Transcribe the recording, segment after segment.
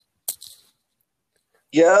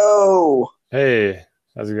Yo! Hey,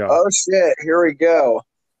 how's it going? Oh shit, here we go.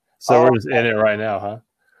 So Oh we're just in it right now, huh?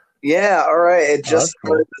 yeah, all right. It Oh, just that's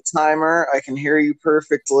started cool. the timer. I can hear you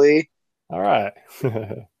perfectly. All right.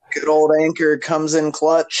 Good old Anchor comes in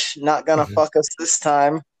clutch. Not gonna fuck us this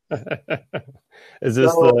time. Is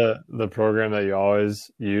this So the program that you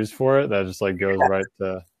always use for it that just like goes right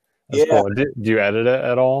to that's yeah, cool. Do you edit it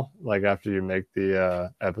at all? Like after you make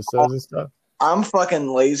the episodes and stuff? I'm fucking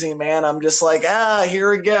lazy, man. I'm just like,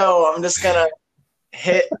 here we go. I'm just gonna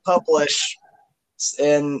hit publish,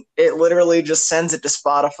 and it literally just sends it to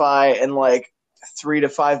Spotify in like 3 to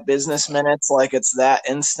 5 business minutes. Like it's that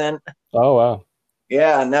instant. Oh wow.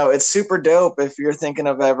 Yeah, no, it's super dope if you're thinking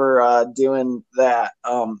of ever doing that.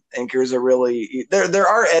 Anchors are really there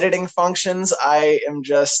are editing functions. I am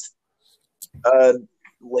just a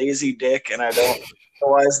lazy dick and I don't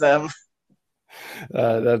realize them.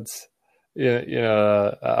 That's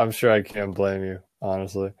I'm sure I can't blame you,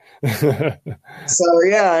 honestly. So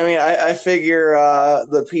yeah, I mean I figure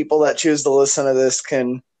the people that choose to listen to this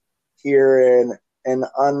can hear an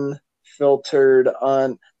unfiltered,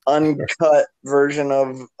 uncut version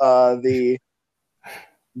of the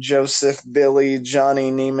Joseph Billy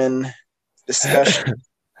Johnny Neiman discussion.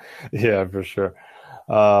 Yeah, for sure.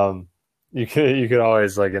 Um, you could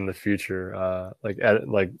always like in the future,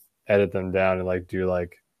 edit them down and like do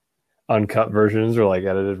like uncut versions or like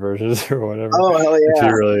edited versions or whatever, Oh hell if you yeah.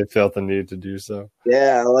 really felt the need to do so.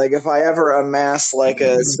 Yeah, like if I ever amass like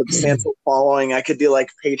a substantial following, I could do like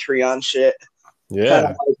Patreon shit. Kind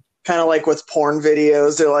of Yeah, like with porn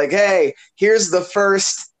videos. They're like, "Hey, here's the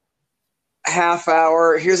first half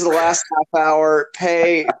hour, here's the last half hour.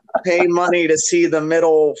 Pay money to see the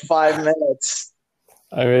middle 5 minutes."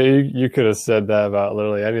 I mean, you could have said that about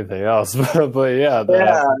literally anything else, but yeah,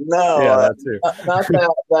 Yeah, no, yeah, that too. not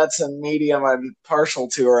that that's a medium I'm partial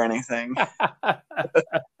to or anything. I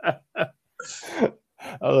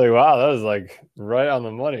was like, wow, that was like right on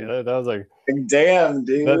the money. That was like Like, damn, that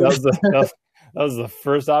dude. was that was the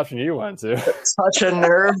first option you went to. Touch a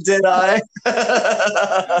nerve, did I?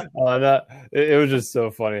 That it was just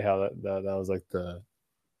so funny how that was like the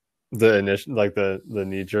initial like the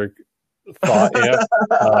knee jerk thought, you know.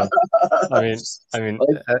 Uh, I mean, I mean,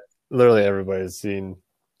 Like, literally everybody's seen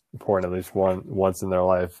porn at least once in their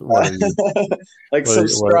life. Whether you like what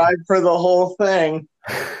subscribe for the whole thing.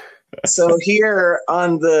 So here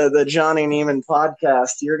on the Johnny Neiman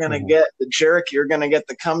podcast, you're gonna get the jerk, you're gonna get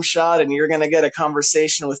the cum shot, and you're gonna get a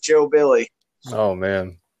conversation with Joe Billy. oh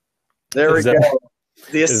man, There we is that go.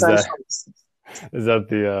 The is that essentials. is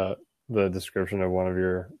that the description of one of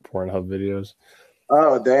your Pornhub videos?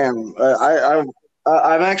 Oh damn!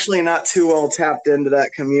 I'm actually not too well tapped into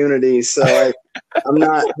that community, so I'm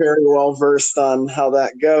not very well versed on how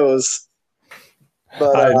that goes.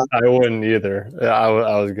 But I wouldn't either. I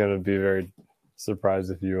was gonna be very surprised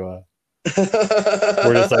if you were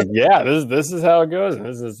just like, yeah, this is how it goes, and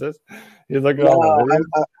this is this. You look at all the no, videos.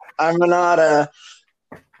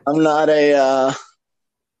 I'm not a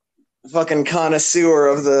fucking connoisseur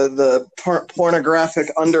of the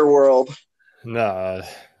pornographic underworld. No,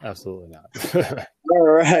 absolutely not. All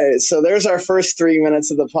right, so there's our first 3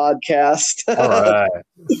 minutes of the podcast. All right.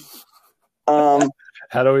 um,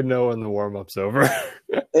 How do we know when the warm up's over?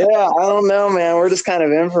 yeah, I don't know, man. We're just kind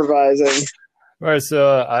of improvising. All right,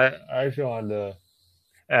 so I actually wanted to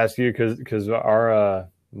ask you because our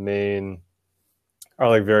main our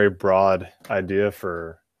like very broad idea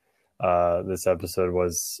for this episode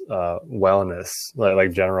was wellness,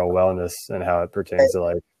 like general wellness and how it pertains to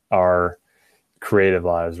like our creative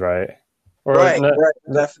lives, right? Or Right, right,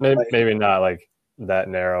 definitely. maybe not like that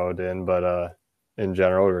narrowed in, but in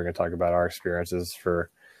general, we were going to talk about our experiences for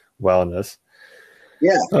wellness.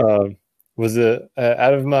 Yeah. Was it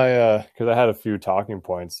out of my because I had a few talking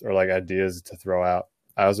points or like ideas to throw out.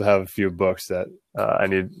 I also have a few books that I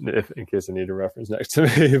need if in case I need a reference next to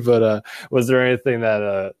me. But was there anything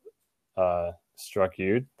that struck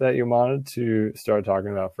you that you wanted to start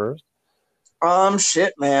talking about first?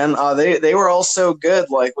 Shit, man. They were all so good.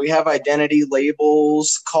 Like we have identity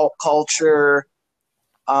labels, cult culture,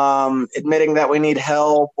 admitting that we need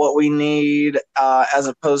help, what we need, as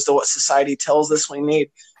opposed to what society tells us we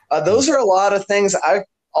need. Those are a lot of things I've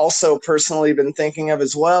also personally been thinking of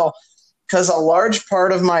as well. Because a large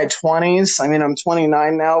part of my 20s, I mean, I'm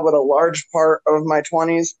 29 now, but a large part of my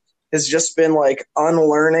 20s has just been like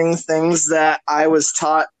unlearning things that I was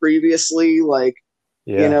taught previously, like,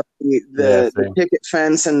 Yeah, yeah, the same. picket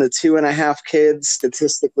fence and the 2.5 kids,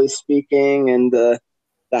 statistically speaking, and the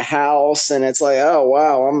house. And it's like, oh,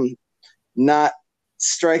 wow, I'm not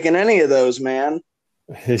striking any of those, man.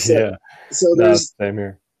 So, Yeah, so no, there's same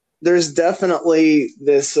here. there's definitely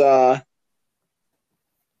this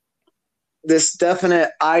definite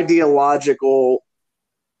ideological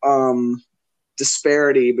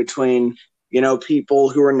disparity between, people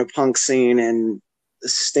who are in the punk scene and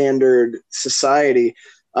standard society.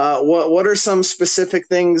 What are some specific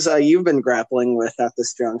things you've been grappling with at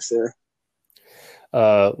this juncture?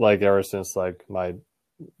 Like ever since like my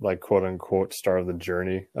like quote unquote start of the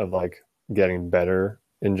journey of like getting better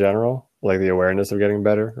in general, like the awareness of getting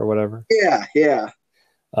better or whatever. Yeah, yeah.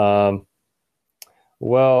 Um,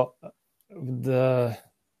 well, the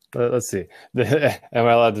let's see. Am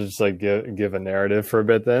I allowed to just like give a narrative for a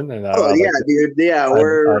bit then? And Oh I'd yeah, like to, dude. Yeah, I'd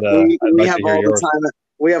we like have to hear all the yours. time.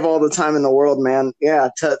 We have all the time in the world, man. Yeah,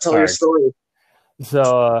 tell All your right. story.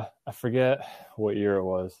 So I forget what year it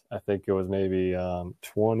was. I think it was maybe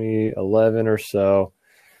 2011 or so.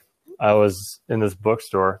 I was in this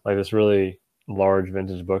bookstore, like this really large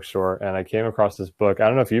vintage bookstore, and I came across this book. I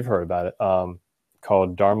don't know if you've heard about it,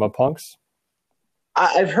 called Dharma Punks.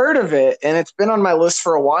 I've heard of it, and it's been on my list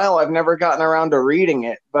for a while. I've never gotten around to reading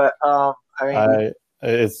it, but I mean, I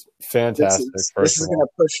It's fantastic. this First is of going all,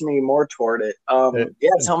 to push me more toward it. Yeah,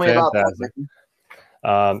 it's tell me about that, fantastic.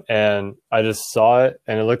 man. And I just saw it,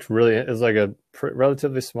 and it looked really. It was like a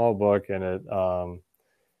relatively small book, and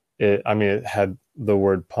I mean, it had the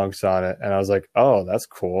word punks on it, and I was like, "Oh, that's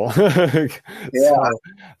cool." Yeah. so,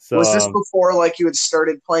 so Was this before like you had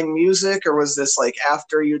started playing music, or was this like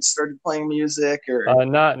after you had started playing music, or?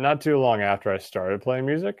 not too long after I started playing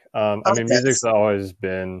music. I mean, Okay. music's always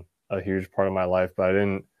been a huge part of my life, but I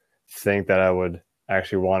didn't think that I would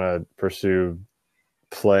actually want to pursue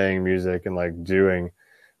playing music and like doing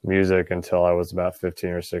music until I was about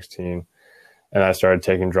 15 or 16. And I started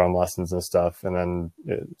taking drum lessons and stuff. And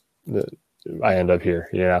then I end up here,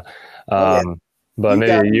 Oh yeah, but you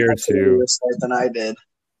got maybe a year or much two. earlier start than I did.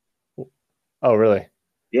 Oh, really?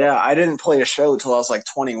 Yeah, I didn't play a show till I was like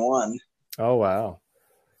 21. Oh, wow.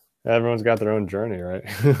 Everyone's got their own journey, right?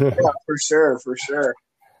 Yeah, for sure, for sure.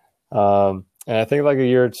 And I think like a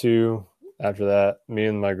year or two after that, me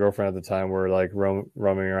and my girlfriend at the time were like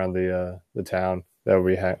roaming around the town that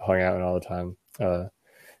we hung out in all the time.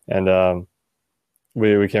 And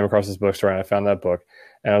we came across this bookstore, and I found that book,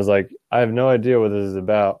 and I was like, I have no idea what this is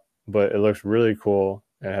about, but it looks really cool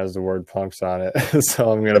and it has the word punks on it,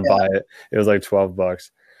 so I'm gonna buy it. It was like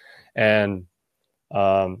 $12, and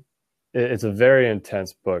it's a very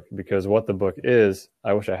intense book because what the book is,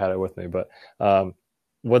 I wish I had it with me, but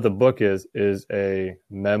what the book is a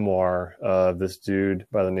memoir of this dude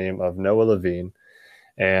by the name of Noah Levine,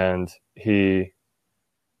 and he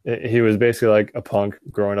was basically like a punk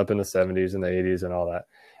growing up in the 70s and the 80s and all that,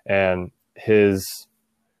 and his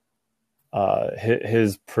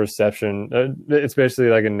perception, it's basically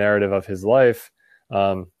like a narrative of his life.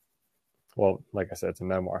 Well, like I said, it's a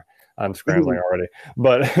memoir. I'm scrambling already,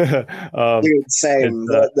 but Dude, same.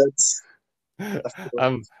 That's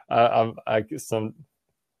I some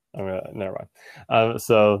I'm gonna never mind.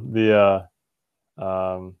 So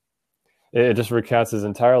it just recounts his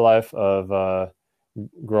entire life of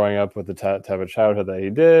growing up with the type of childhood that he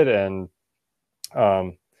did, and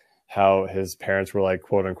how his parents were like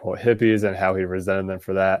quote unquote hippies, and how he resented them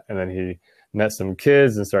for that. And then he met some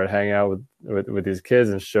kids and started hanging out with these kids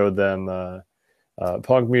and showed them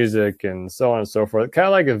punk music and so on and so forth. Kind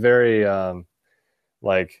of like a very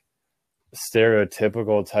like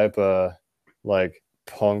stereotypical type of like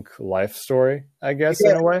punk life story, I guess,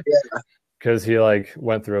 in a way. Yeah. Because he like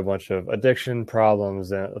went through a bunch of addiction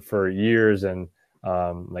problems for years, and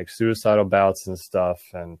like suicidal bouts and stuff,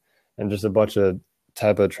 and just a bunch of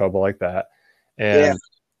type of trouble like that. And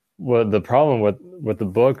what the problem with the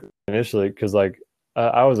book initially, because like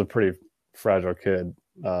I was a pretty fragile kid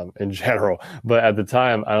in general, but at the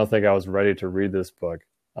time I don't think I was ready to read this book,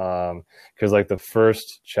 because like the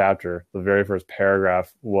first chapter, the very first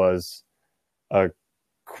paragraph, was a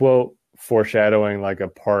quote foreshadowing like a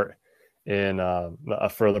part in a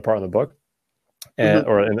further part in the book, and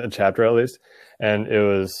or in the chapter at least, and it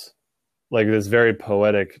was like this very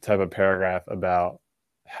poetic type of paragraph about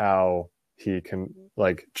how he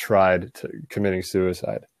tried to committing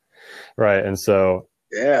suicide, right? And so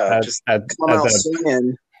just come out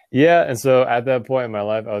swinging. Yeah, and so at that point in my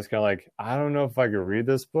life, I was kind of like, I don't know if I could read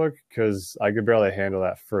this book because I could barely handle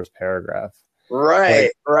that first paragraph.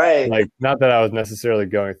 Right. Like, not that I was necessarily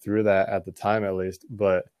going through that at the time, at least,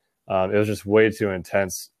 but it was just way too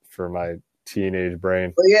intense for my teenage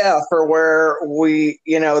brain. But yeah, for where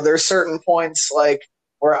there's certain points like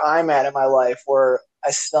where I'm at in my life where I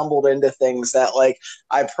stumbled into things that like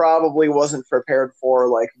I probably wasn't prepared for,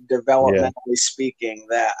 like developmentally speaking,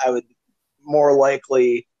 that I would more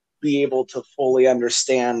likely be able to fully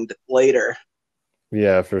understand later.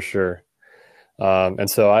 Yeah, for sure. And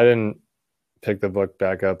so I didn't pick the book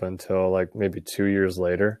back up until like maybe 2 years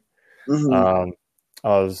later. Hmm. Um,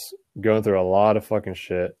 I was going through a lot of fucking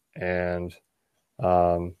shit, and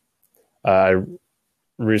um, I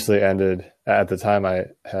recently ended. At the time, I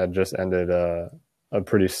had just ended a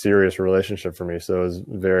pretty serious relationship for me, so it was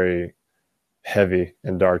very heavy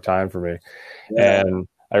and dark time for me. Yeah. And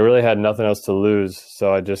I really had nothing else to lose,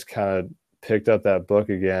 so I just kind of picked up that book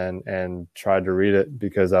again and tried to read it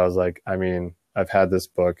because I was like, I mean, I've had this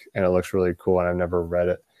book and it looks really cool and I've never read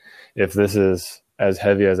it. If this is as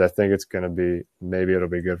heavy as I think it's going to be, maybe it'll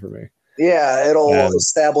be good for me. Yeah, it'll And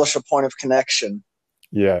establish a point of connection.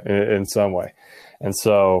 yeah, in some way. And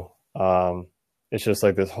so it's just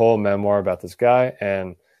like this whole memoir about this guy.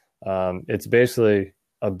 And it's basically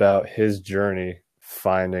about his journey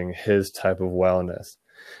finding his type of wellness.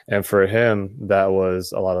 And for him, that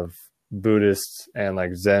was a lot of Buddhist and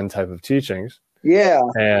like Zen type of teachings. Yeah.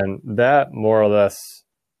 And that more or less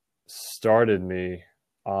started me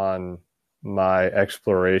on my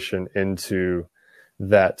exploration into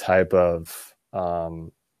that type of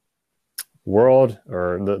world,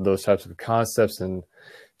 or those types of concepts and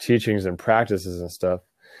teachings and practices and stuff.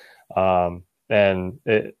 And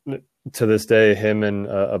to this day, him and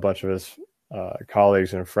a bunch of his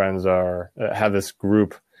colleagues and friends have this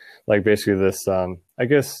group, like basically this. I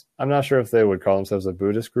guess I'm not sure if they would call themselves a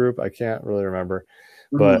Buddhist group. I can't really remember,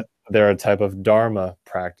 Mhm. but they're a type of Dharma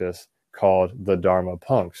practice called the Dharma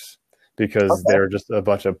punks, because Okay. they're just a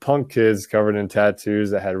bunch of punk kids covered in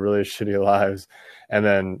tattoos that had really shitty lives, and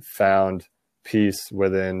then found peace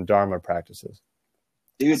within Dharma practices.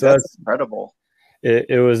 Dude, So that's that's incredible.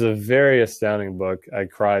 it was a very astounding book. I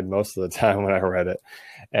cried most of the time when I read it.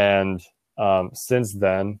 And since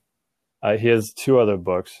then, he has two other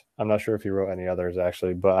books. I'm not sure if he wrote any others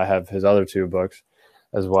actually, but I have his other two books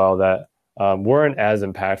as well that weren't as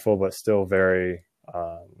impactful, but still very,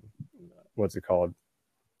 what's it called?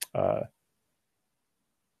 Uh,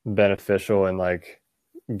 Beneficial and like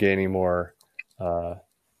gaining uh,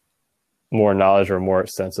 more knowledge or more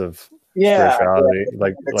sense of Yeah, spirituality, yeah,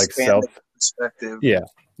 like expanded self. perspective. Yeah,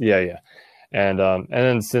 yeah. And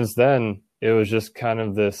then since then, it was just kind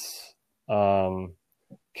of this um,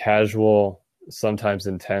 casual, sometimes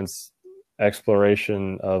intense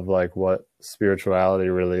exploration of like what spirituality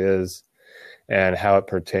really is and how it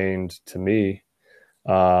pertained to me.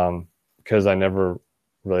 Because I never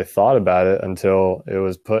really thought about it until it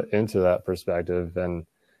was put into that perspective. And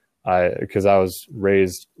because I was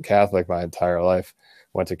raised Catholic my entire life,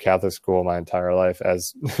 went to Catholic school my entire life,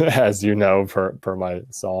 as as you know, per my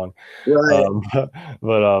song. Right. Um,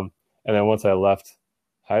 but and then once I left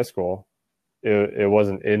high school, it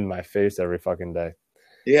wasn't in my face every fucking day, and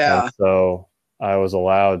Yeah. so I was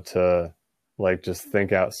allowed to like just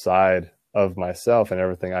think outside of myself and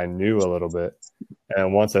everything I knew a little bit.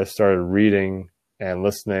 And once I started reading and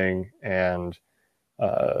listening and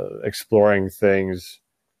exploring things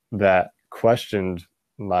that questioned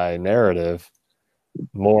my narrative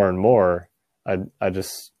more and more, I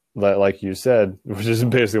just, like you said, which is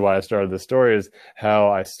basically why I started the story, is how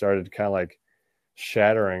I started kind of like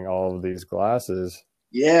shattering all of these glasses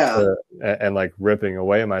Yeah. and like ripping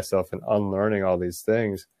away myself and unlearning all these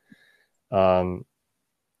things um,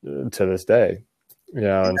 to this day,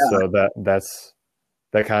 and so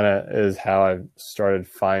that kind of is how I started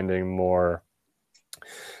finding more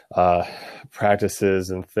uh, practices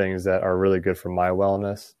and things that are really good for my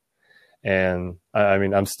wellness. And I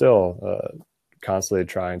mean, I'm still constantly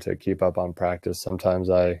trying to keep up on practice. Sometimes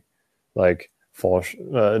I like fall,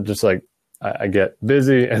 just like I get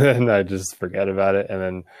busy and then I just forget about it. And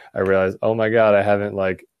then I realize, oh my God, I haven't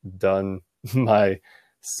like done my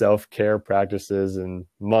self-care practices in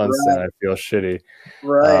months and Right. I feel shitty.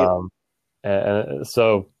 Right. Um, and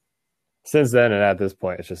so since then, and at this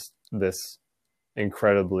point, it's just this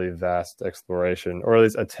incredibly vast exploration, or at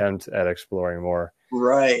least attempt at exploring more,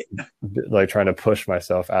 Right. like trying to push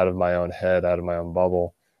myself out of my own head, out of my own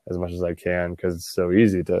bubble as much as I can, because it's so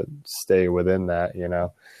easy to stay within that,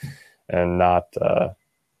 and not.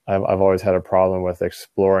 I've always had a problem with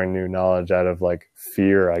exploring new knowledge out of like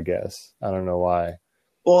fear, I guess. I don't know why.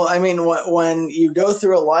 Well, I mean, when you go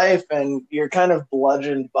through a life and you're kind of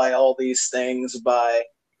bludgeoned by all these things, by,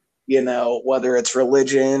 whether it's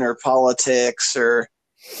religion or politics or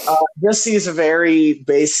just these very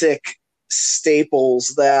basic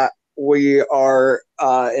staples that we are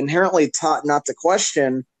inherently taught not to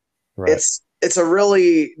question, Right. it's a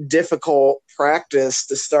really difficult practice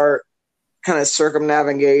to start kind of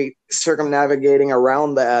circumnavigating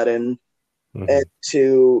around that. And Hmm. and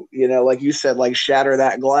to, like you said, like shatter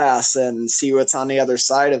that glass and see what's on the other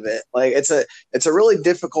side of it. Like it's a really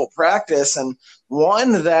difficult practice, and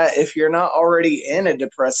one that if you're not already in a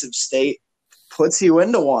depressive state puts you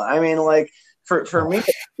into one. I mean, like for Oh, me,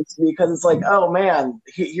 it's because it's like, oh man,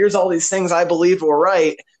 here's all these things I believe were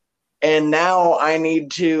right, and now I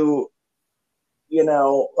need to,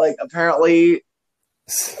 like apparently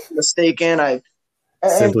mistaken. And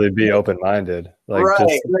simply be open-minded. Like right,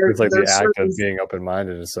 just like the there's act certain of being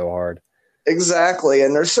open-minded is so hard. exactly,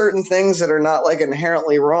 and there's certain things that are not like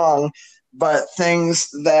inherently wrong, but things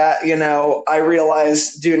that I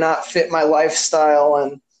realize do not fit my lifestyle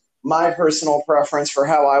and my personal preference for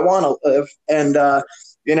how I want to live. And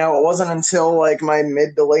it wasn't until like my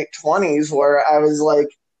mid to late 20s where I was like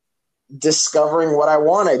discovering what I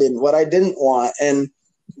wanted and what I didn't want, and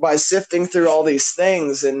by sifting through all these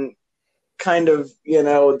things and kind of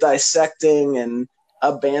dissecting and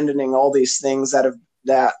abandoning all these things that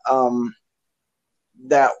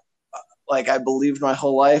like I believed my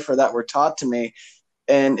whole life or that were taught to me.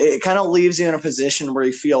 And it kind of leaves you in a position where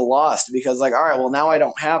you feel lost because, like, all right, well, now I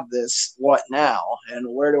don't have this. What now? And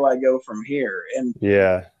where do I go from here? And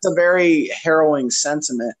Yeah. it's a very harrowing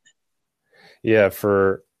sentiment. Yeah.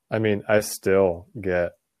 I mean, I still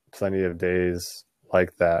get plenty of days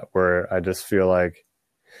like that where I just feel like,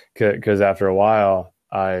 because after a while,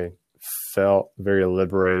 I felt very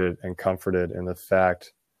liberated and comforted in the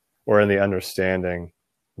fact or in the understanding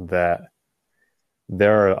that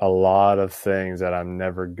there are a lot of things that I'm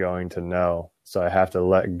never going to know. So I have to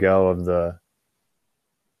let go of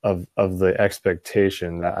the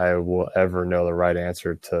expectation that I will ever know the right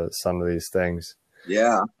answer to some of these things.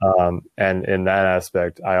 Yeah, And in that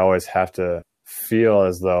aspect, I always have to feel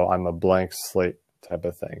as though I'm a blank slate type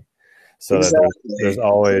of thing. So that there's exactly.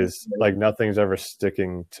 always like nothing's ever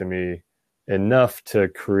sticking to me enough to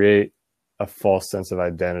create a false sense of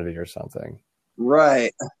identity or something.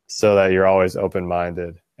 Right. So that you're always open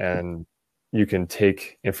minded and you can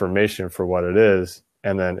take information for what it is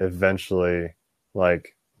and then eventually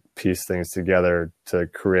like piece things together to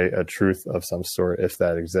create a truth of some sort if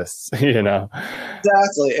that exists, you know.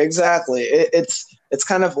 Exactly. It's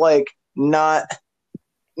kind of like not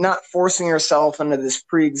forcing yourself into this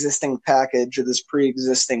pre-existing package or this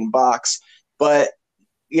pre-existing box, but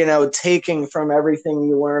taking from everything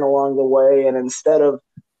you learn along the way, and instead of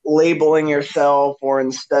labeling yourself or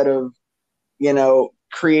instead of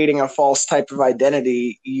creating a false type of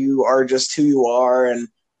identity, you are just who you are, and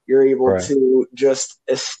you're able Right. to just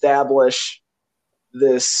establish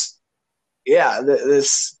this, yeah,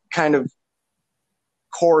 this kind of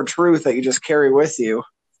core truth that you just carry with you.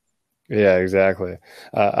 Yeah, exactly.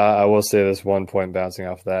 I will say this one point bouncing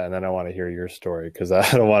off that, and then I want to hear your story because I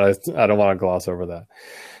don't want to gloss over that.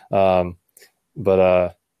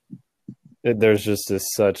 But there's just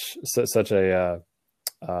such a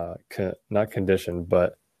not condition,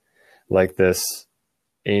 but like this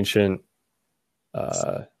ancient,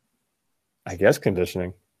 uh, I guess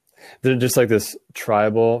conditioning. There's just like this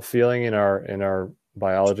tribal feeling in our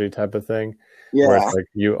biology type of thing, where it's Yeah. like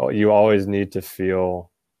you always need to feel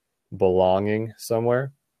belonging somewhere,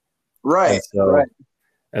 and Right. Right.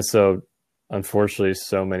 so unfortunately,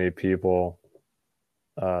 so many people,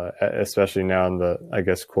 especially now in the I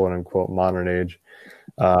guess quote unquote modern age,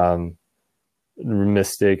 um,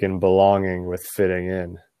 mistaken belonging with fitting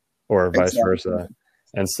in or vice Exactly. versa.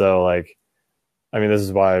 And so like I mean this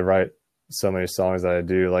is why I write so many songs that I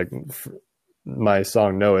do. Like my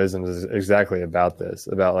song No Isms is exactly about this,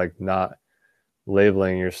 about like not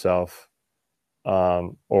labeling yourself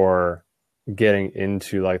or getting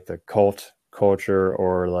into like the cult culture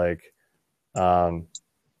or like um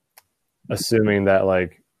assuming that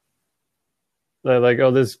like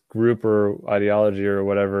oh this group or ideology or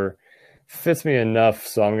whatever fits me enough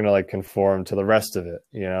so I'm gonna like conform to the rest of it,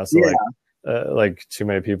 you know. So Yeah. like too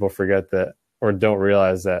many people forget that or don't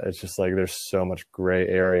realize that it's just like there's so much gray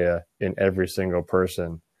area in every single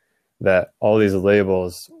person that all these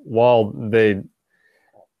labels, while they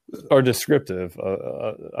are descriptive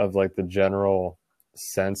of like the general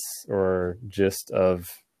sense or gist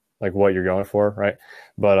of like what you're going for, right?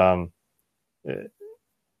 But I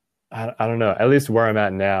don't know, at least where I'm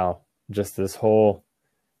at now, just this whole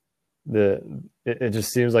the it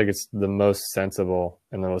just seems like it's the most sensible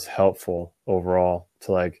and the most helpful overall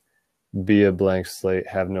to like be a blank slate,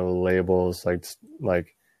 have no labels,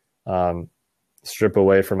 like um strip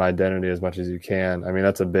away from identity as much as you can. I mean,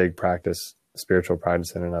 that's a big practice, spiritual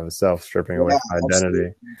practice in and of itself, stripping away Yeah. from Absolutely.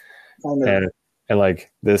 identity Kind of. and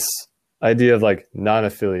like this idea of like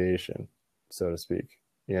non-affiliation, so to speak,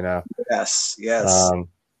 you know. Yes. Yes. Um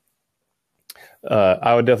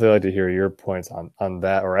I would definitely like to hear your points on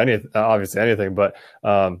that, or any, obviously anything. But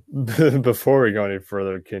before we go any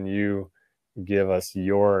further, can you give us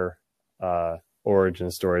your origin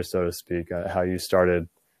story, so to speak, how you started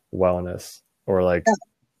wellness, or like Yeah.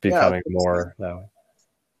 becoming more that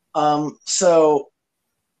way? So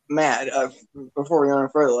Matt, before we go any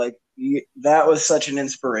further, like that was such an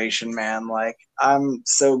inspiration, man. Like I'm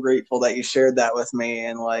so grateful that you shared that with me,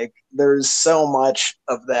 and like there's so much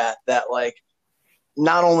of that like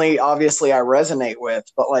not only obviously I resonate with,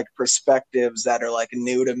 but like perspectives that are like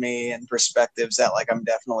new to me and perspectives that like I'm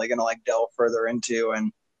definitely gonna like delve further into.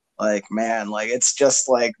 And like man, like it's just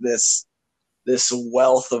like this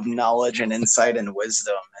wealth of knowledge and insight and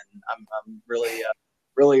wisdom, and I'm really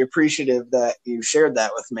really appreciative that you shared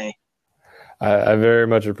that with me. I very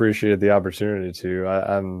much appreciated the opportunity to.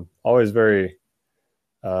 I'm always very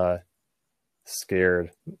uh,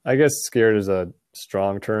 scared. I guess scared is a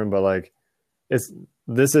strong term, but like it's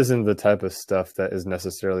this isn't the type of stuff that is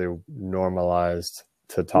necessarily normalized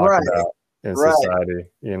to talk Right, about in right. society,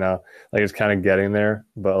 you know? Like it's kind of getting there,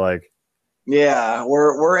 but like Yeah,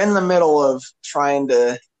 we're in the middle of trying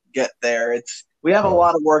to get there. It's we have a uh,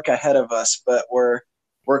 lot of work ahead of us, but we're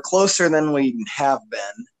closer than we have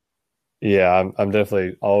been. yeah, I'm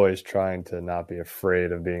definitely always trying to not be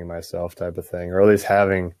afraid of being myself type of thing, or at least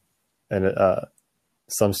having an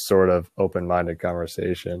some sort of open-minded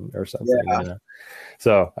conversation or something, Yeah. you know.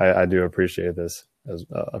 So I do appreciate this, as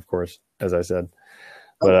of course, as I said,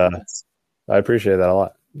 but Oh, thanks. I appreciate that a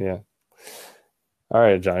lot. Yeah. All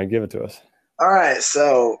right, Johnny, give it to us. All right,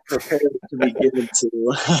 so prepared to be given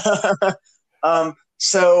to.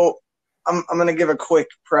 So I'm gonna give a quick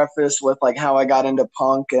preface with like how I got into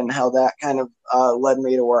punk and how that kind of led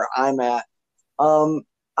me to where I'm at. Um,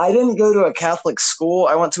 I didn't go to a Catholic school.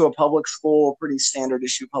 I went to a public school, pretty standard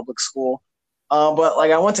issue public school. But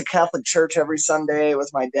like I went to Catholic church every Sunday with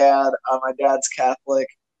my dad. My dad's Catholic.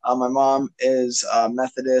 My mom is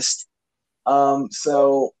Methodist.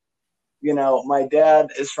 So my dad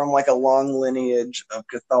is from like a long lineage of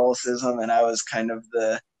Catholicism, and I was kind of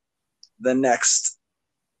the next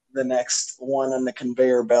the next one on the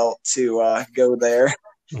conveyor belt to go there,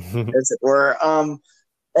 as it were.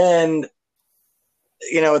 And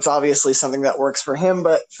it's obviously something that works for him,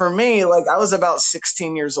 but for me, like I was about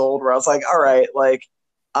 16 years old, where I was like, all right, like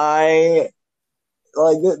I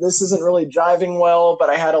this isn't really jiving well, but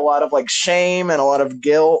I had a lot of like shame and a lot of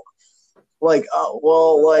guilt. Like,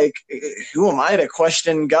 well, like, who am I to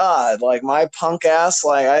question God? Like, my punk ass,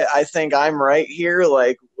 like, I think I'm right here.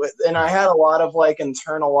 Like, and I had a lot of like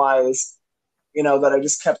internalized, that I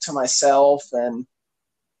just kept to myself, and,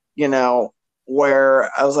 you know, where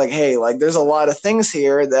I was like, hey, like, there's a lot of things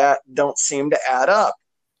here that don't seem to add up.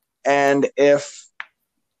 And if,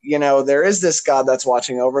 there is this God that's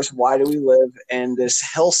watching over us, why do we live in this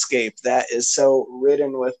hellscape that is so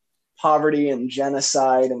ridden with poverty and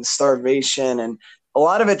genocide and starvation? And a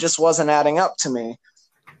lot of it just wasn't adding up to me.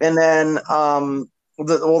 And then,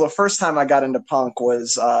 the first time I got into punk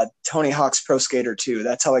was Tony Hawk's Pro Skater 2.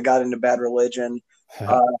 That's how I got into Bad Religion.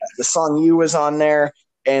 The song "You" was on there,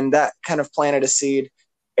 and that kind of planted a seed.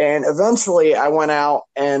 And eventually, I went out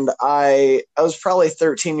and I was probably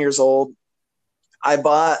 13 years old. I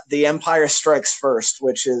bought The Empire Strikes First,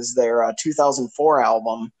 which is their 2004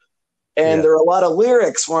 album. And Yeah. there are a lot of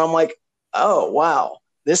lyrics where I'm like, oh, wow,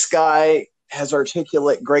 this guy has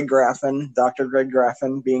articulate Greg Graffin, Dr. Greg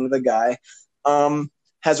Graffin being the guy,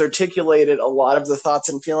 has articulated a lot of the thoughts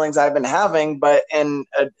and feelings I've been having, but in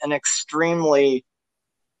an extremely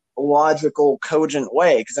logical, cogent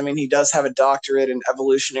way. Because, I mean, he does have a doctorate in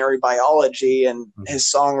evolutionary biology, and Mhm.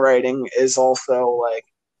 his songwriting is also like,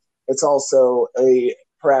 it's also a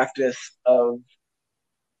practice of,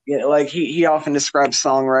 like he often describes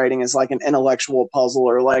songwriting as like an intellectual puzzle,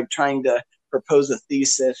 or like trying to propose a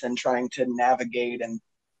thesis and trying to navigate and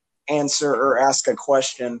answer or ask a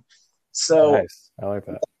question. So Nice. I like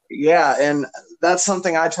that. yeah, and that's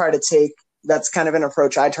something I try to take. That's kind of an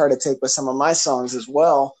approach I try to take with some of my songs as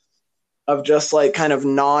well, of just like kind of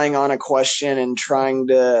gnawing on a question and trying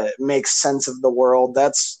to make sense of the world.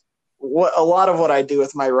 That's what a lot of what I do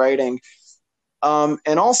with my writing.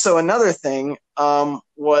 And also another thing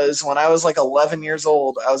was when I was like 11 years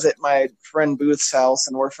old, I was at my friend Booth's house,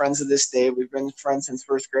 and we're friends to this day. We've been friends since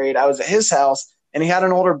first grade. I was at his house, and he had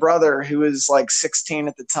an older brother who was like 16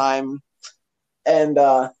 at the time. And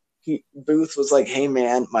Booth was like, "Hey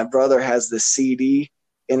man, my brother has this CD,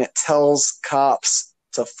 and it tells cops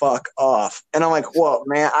to fuck off." And I'm like, "Whoa,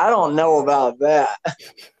 man, I don't know about that."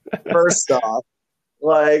 First off.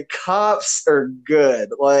 Like, cops are good.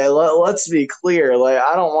 Like, let's be clear. Like,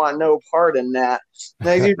 I don't want no part in that.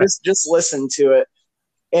 Like, you just listen to it.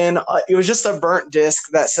 And it was just a burnt disc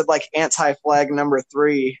that said like Anti-Flag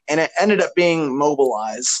 #3, and it ended up being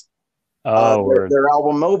Mobilize, Oh, word. their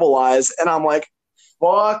album Mobilize, and I'm like,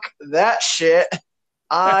 fuck that shit.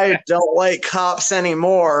 I don't like cops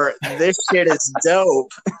anymore. This shit is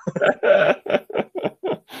dope.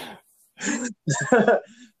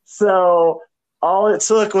 So all it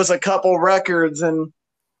took was a couple records, and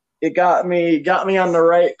it got me on the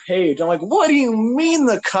right page. I'm like, what do you mean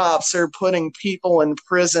the cops are putting people in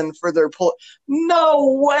prison for their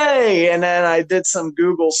No way! And then I did some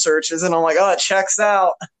Google searches, and I'm like, oh, it checks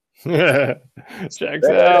out. Checks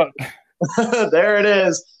out. There it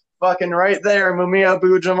is, fucking right there. Mumia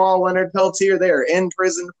Abu Jamal, Leonard Peltier. They are in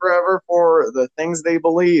prison forever for the things they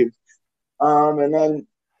believe. And then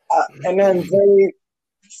they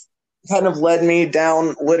kind of led me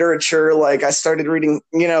down literature. Like, I started reading,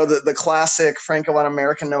 the classic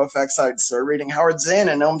Franco-American NoFX. I started reading Howard Zinn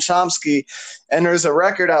and Noam Chomsky. And there's a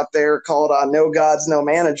record out there called No Gods, No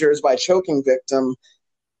Managers by Choking Victim.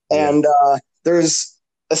 And there's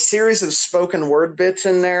a series of spoken word bits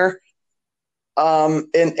in there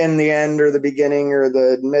in the end or the beginning or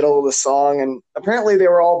the middle of the song. And apparently they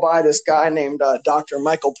were all by this guy named Dr.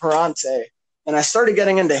 Michael Parente. And I started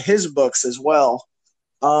getting into his books as well.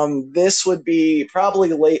 This would be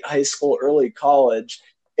probably late high school, early college.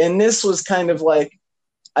 And this was kind of like,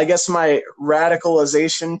 I guess, my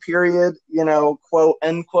radicalization period, quote,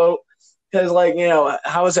 end quote. Because, like,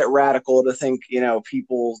 how is it radical to think,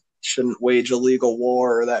 people shouldn't wage illegal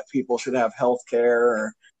war, or that people should have health care?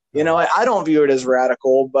 Or, I don't view it as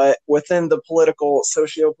radical, but within the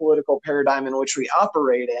socio-political paradigm in which we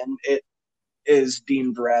operate in, it is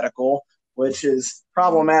deemed radical, which is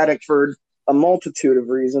problematic for a multitude of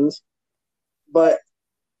reasons. But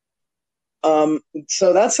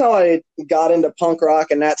so that's how I got into punk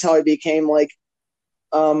rock, and that's how I became like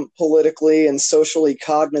politically and socially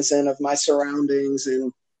cognizant of my surroundings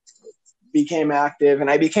and became active. And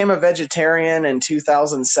I became a vegetarian in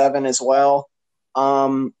 2007 as well.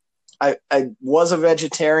 I was a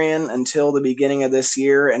vegetarian until the beginning of this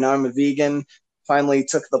year, and now I'm a vegan. Finally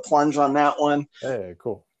took the plunge on that one. Hey,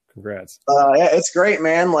 cool. Congrats. Yeah, it's great,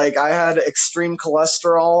 man. Like, I had extreme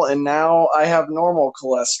cholesterol, and now I have normal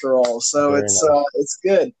cholesterol, so it's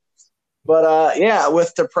good. But yeah,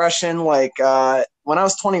 with depression, like when I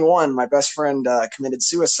was 21, my best friend committed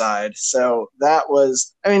suicide. So that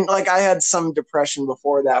was, I mean, like, I had some depression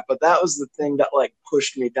before that, but that was the thing that like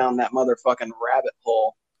pushed me down that motherfucking rabbit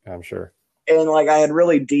hole. I'm sure. And like, I had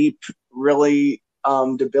really deep, really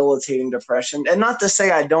debilitating depression, and not to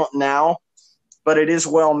say I don't now, but it is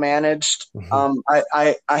well managed. Mm-hmm.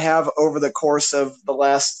 I have, over the course of the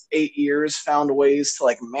last 8 years, found ways to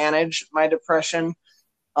like manage my depression.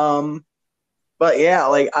 But yeah,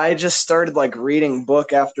 like, I just started like reading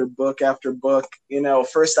book after book after book.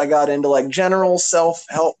 First I got into like general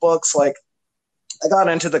self-help books. Like, I got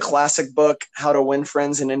into the classic book, How to Win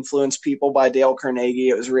Friends and Influence People by Dale Carnegie.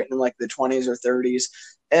 It was written in like the 20s or 30s.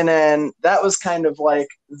 And then that was kind of like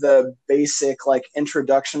the basic like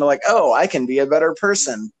introduction to like, oh, I can be a better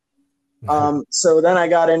person. So then I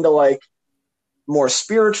got into like more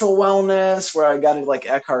spiritual wellness, where I got into like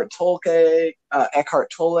Eckhart Tolle.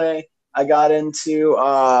 I got into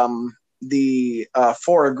the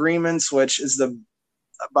Four Agreements, which is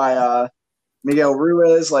by Miguel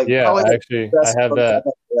Ruiz. Like, yeah, actually, I have that.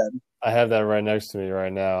 I have that right next to me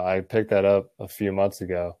right now. I picked that up a few months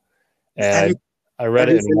ago, and I read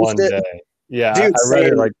it in one day. Yeah, dude, I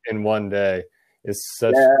read it like in one day. It's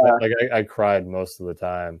such like I cried most of the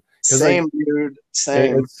time. Same, like, dude.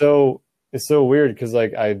 Same. It's so weird because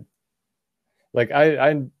like I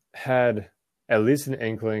had at least an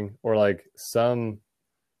inkling or like some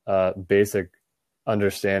basic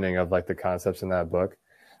understanding of like the concepts in that book,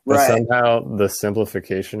 but somehow the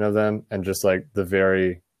simplification of them and just like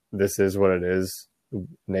this is what it is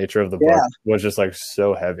nature of the book was just like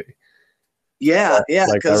so heavy. Yeah.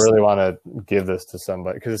 Like, I really want to give this to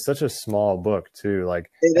somebody because it's such a small book too. Like,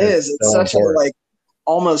 it is. It's such important. A like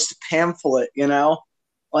almost pamphlet,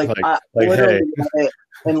 Like I literally read it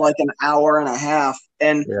in like an hour and a half.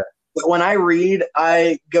 And when I read,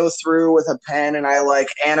 I go through with a pen and I like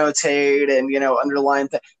annotate and underline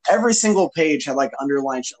every single page. I like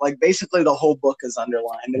underline shit. Like, basically the whole book is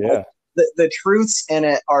underlined. And like, the truths in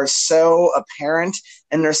it are so apparent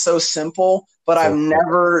and they're so simple, but I've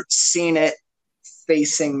never seen it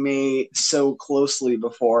facing me so closely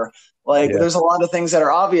before. Like, there's a lot of things that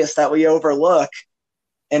are obvious that we overlook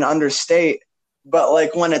and understate, but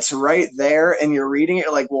like when it's right there and you're reading it,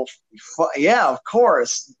 you're like, well, yeah, of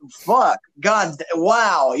course, fuck, God,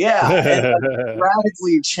 wow, yeah, and like,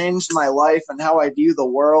 radically changed my life and how I view the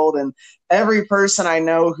world. And every person I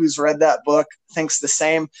know who's read that book thinks the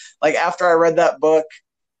same. Like after I read that book,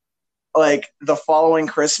 like the following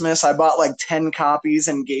Christmas, I bought like 10 copies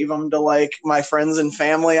and gave them to like my friends and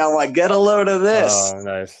family. I'm like, get a load of this. Oh,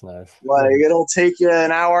 nice, nice. Like it'll take you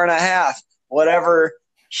an hour and a half. Whatever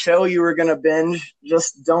show you were gonna binge,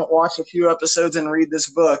 just don't watch a few episodes and read this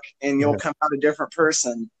book, and you'll come out a different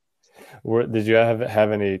person. Did you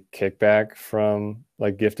have any kickback from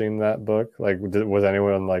like gifting that book? Like, was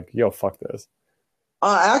anyone like, "Yo, fuck this"?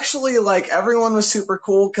 Actually, like everyone was super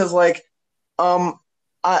cool because like um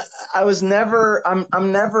I was never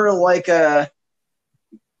I'm never like a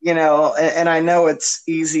and I know it's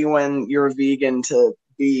easy when you're a vegan to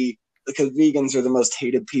be because vegans are the most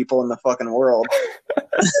hated people in the fucking world.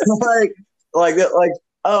 like like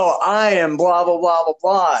oh, I am blah blah blah blah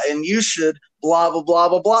blah and you should blah blah blah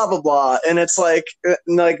blah blah blah blah, and it's like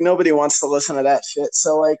nobody wants to listen to that shit.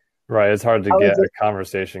 So like Right, it's hard to I get was a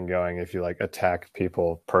conversation going if you like attack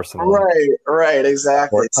people personally. right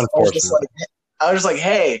exactly. So Unfortunately. I was just like,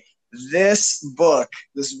 hey, this book,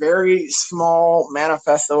 this very small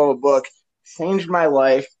manifesto of a book, changed my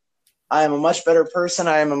life. I am a much better person.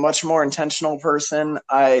 I am a much more intentional person.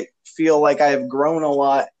 I feel like I have grown a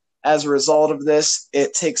lot as a result of this.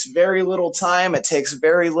 It takes very little time. It takes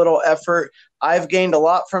very little effort. I've gained a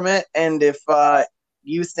lot from it. And if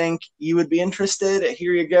you think you would be interested,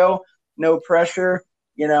 here you go. No pressure.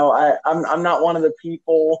 I'm not one of the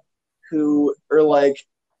people who are like,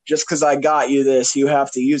 just because I got you this, you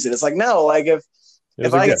have to use it. It's like, no, like It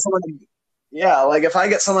if was a I get gift. someone yeah, like if I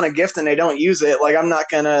get someone a gift and they don't use it, like I'm not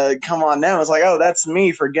gonna come on them. It's like, oh, that's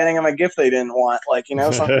me for getting them a gift they didn't want. Like,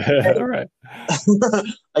 so All right.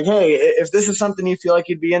 like, hey, if this is something you feel like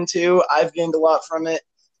you'd be into, I've gained a lot from it.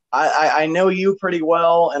 I know you pretty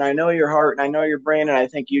well, and I know your heart, and I know your brain, and I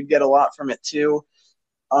think you'd get a lot from it too.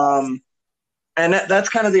 Um, and that's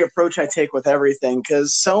kind of the approach I take with everything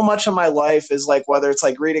because so much of my life is like whether it's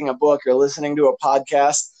like reading a book or listening to a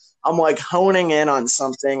podcast, I'm like honing in on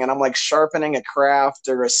something and I'm like sharpening a craft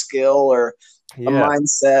or a skill or a Yeah.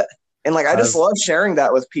 mindset. And like I just I've love sharing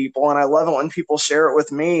that with people, and I love it when people share it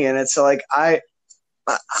with me. And it's like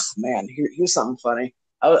man, here's something funny.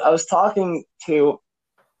 I was talking to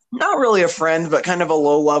not really a friend, but kind of a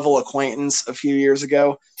low level acquaintance a few years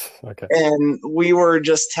ago, okay. and we were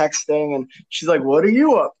just texting and she's like, what are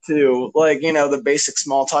you up to? Like, the basic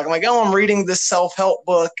small talk. I'm like, oh, I'm reading this self-help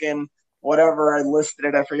book and whatever. I listed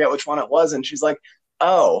it. I forget which one it was. And she's like,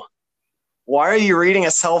 oh, why are you reading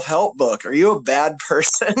a self-help book? Are you a bad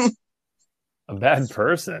person? A bad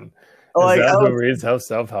person. Is like, that oh, who reads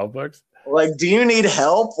self-help books? like, do you need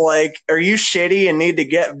help? Like, are you shitty and need to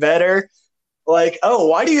get better? Like, oh,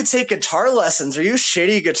 why do you take guitar lessons? Are you a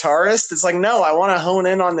shitty guitarist? It's like, no, I want to hone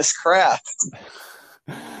in on this craft.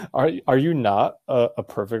 Are you not a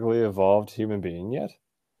perfectly evolved human being yet?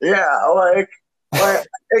 Yeah, like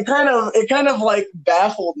it kind of like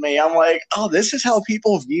baffled me. I'm like, oh, this is how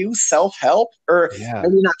people view self-help, or Yeah.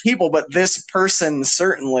 maybe not people, but this person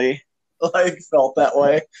certainly like felt that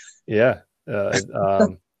way. Yeah.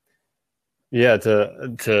 Yeah,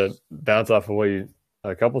 to bounce off of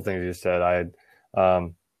a couple of things you said,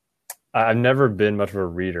 um, I've never been much of a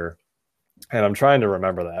reader, and I'm trying to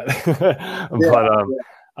remember that. Yeah, But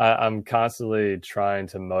yeah, I'm constantly trying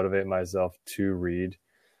to motivate myself to read.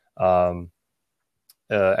 Um,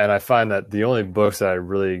 and I find that the only books that I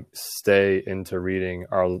really stay into reading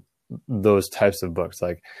are those types of books,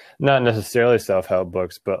 like not necessarily self-help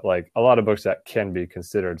books, but like a lot of books that can be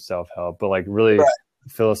considered self-help, but like really right,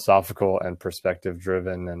 philosophical and perspective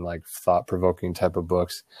driven and like thought-provoking type of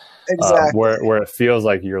books, exactly, where it feels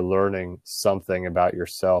like you're learning something about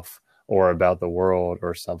yourself or about the world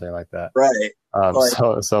or something like that. right.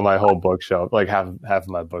 Like, So my whole bookshelf, like half of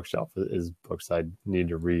my bookshelf is books I need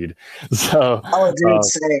to read. So, oh, dude,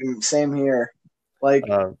 uh, same here. Like,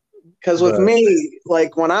 uh, because with the me,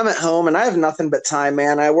 like when I'm at home and I have nothing but time,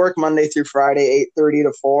 man, I work Monday through Friday, 8:30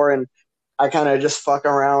 to 4, and I kind of just fuck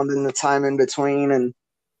around in the time in between, and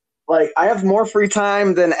like I have more free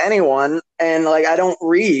time than anyone, and like I don't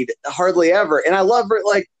read hardly ever. And I love it.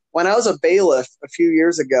 Like when I was a bailiff a few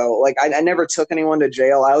years ago, like I never took anyone to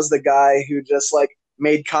jail. I was the guy who just like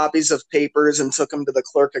made copies of papers and took them to the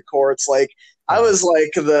clerk of courts. Like I was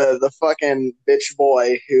like the fucking bitch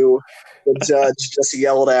boy who the judge just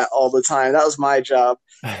yelled at all the time. That was my job.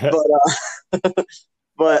 But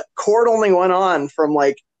but court only went on from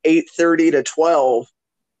like 8:30 to 12,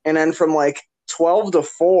 and then from like 12 to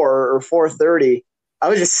 4 or 4:30, I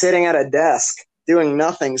was just sitting at a desk doing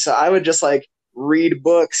nothing. So I would just like read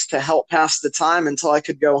books to help pass the time until I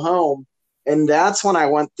could go home. And that's when I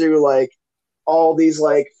went through like all these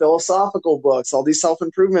like philosophical books, all these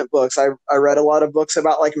self-improvement books. I read a lot of books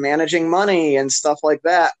about like managing money and stuff like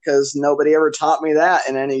that because nobody ever taught me that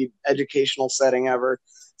in any educational setting ever.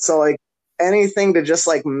 So like anything to just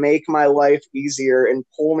like make my life easier and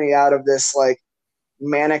pull me out of this like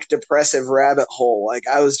manic depressive rabbit hole. Like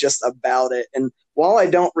I was just about it. And while I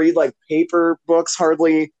don't read like paper books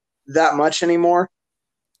hardly that much anymore,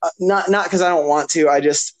 not because I don't want to, I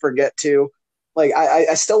just forget to. Like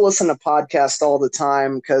I still listen to podcasts all the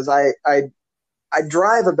time because I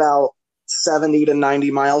drive about 70 to 90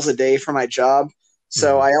 miles a day for my job.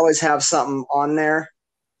 So I always have something on there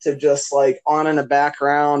to just like on in the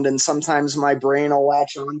background. And sometimes my brain will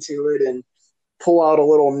latch onto it and pull out a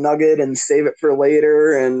little nugget and save it for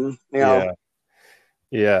later. And, you know,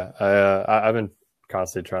 I've been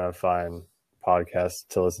constantly trying to find podcasts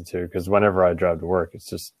to listen to because whenever I drive to work, it's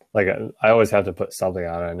just like I always have to put something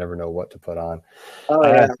on. I never know what to put on.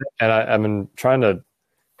 I've been trying to,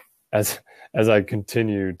 as I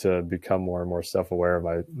continue to become more and more self-aware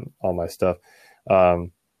of all my stuff,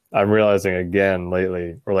 I'm realizing again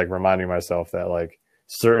lately, or like reminding myself that like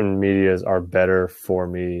certain medias are better for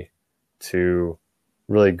me to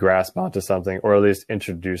really grasp onto something, or at least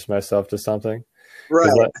introduce myself to something.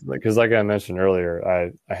 right. Because like I mentioned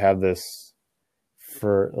earlier, I have this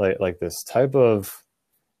for like this type of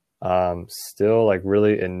still like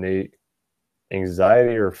really innate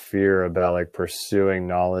anxiety or fear about like pursuing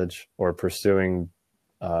knowledge or pursuing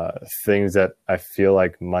things that I feel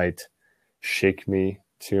like might shake me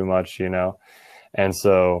too much, you know? And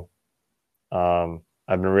so I've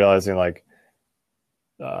been realizing like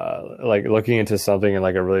looking into something in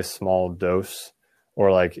like a really small dose,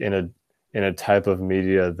 or like in a type of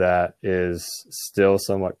media that is still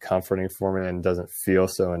somewhat comforting for me and doesn't feel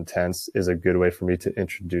so intense, is a good way for me to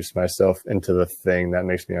introduce myself into the thing that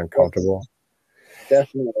makes me uncomfortable.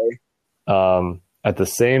 Definitely. At the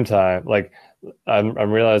same time, like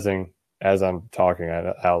I'm realizing as I'm talking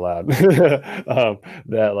out loud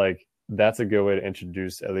that like that's a good way to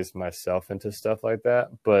introduce at least myself into stuff like that.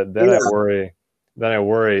 But then I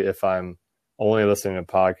worry if I'm only listening to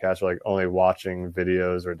podcasts or like only watching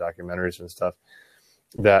videos or documentaries and stuff,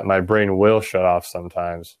 that my brain will shut off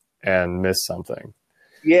sometimes and miss something.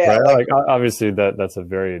 Yeah. Right? Like obviously that's a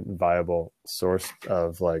very viable source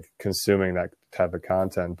of like consuming that type of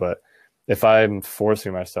content. But if I'm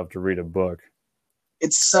forcing myself to read a book,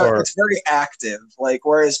 it's very active. Like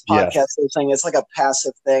whereas podcast listening, it's like a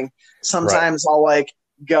passive thing. Sometimes I'll like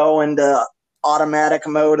go into automatic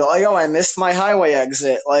mode. Like, oh, I missed my highway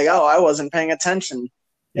exit. Like, oh, I wasn't paying attention.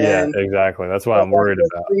 And exactly. That's what I'm worried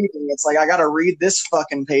about. Reading, it's like I got to read this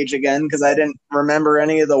fucking page again because I didn't remember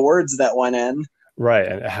any of the words that went in. Right.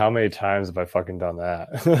 And how many times have I fucking done that?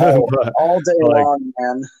 All day long,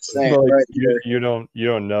 man. Same, right you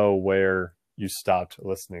don't know where you stopped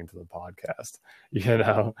listening to the podcast, you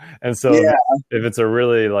know? And so if it's a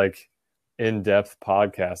really like in-depth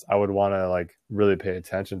podcast, I would want to like really pay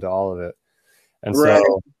attention to all of it. And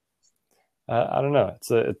so I don't know.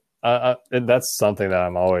 That's something that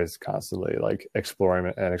I'm always constantly like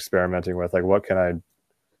exploring and experimenting with. Like, what can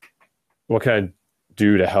I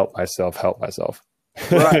do to help myself?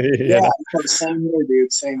 Right. Yeah. Same here,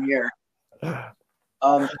 dude. Same here.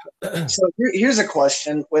 So here's a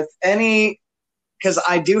question with because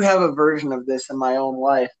I do have a version of this in my own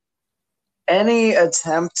life. Any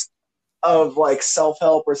attempt of like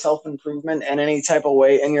self-help or self-improvement in any type of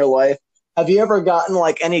way in your life, have you ever gotten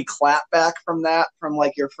like any clapback from that, from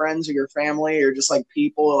like your friends or your family or just like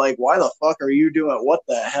people like, why the fuck are you doing? What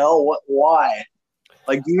the hell? Why?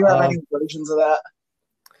 Like, do you have any versions of that?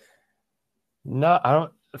 No, I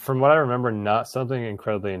don't. From what I remember, not something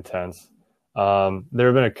incredibly intense. There have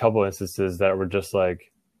been a couple instances that were just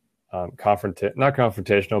like not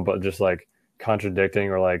confrontational, but just like contradicting,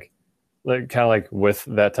 or like kind of like with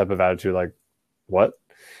that type of attitude, like what,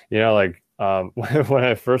 you know, like when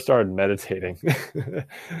I first started meditating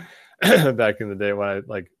back in the day, when I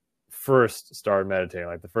like first started meditating,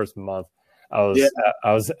 like the first month, I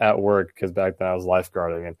was at work because back then I was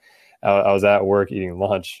lifeguarding, and I was at work eating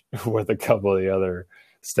lunch with a couple of the other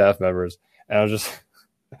staff members, and I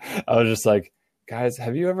was just like, guys,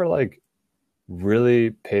 have you ever like really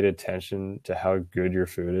paid attention to how good your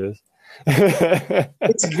food is?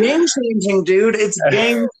 It's game changing, dude. It's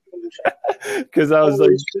game changing. Because I was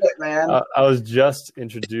like, shit, man. I was just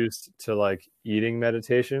introduced to like eating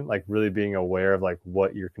meditation, like really being aware of like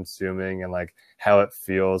what you're consuming and like how it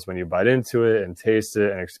feels when you bite into it and taste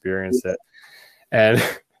it and experience it. And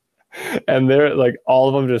And they're like, all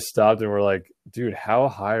of them just stopped and were like, dude, how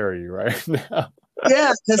high are you right now?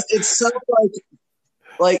 Yeah, because it's so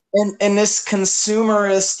in this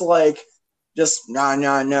consumerist just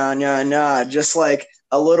nah, just like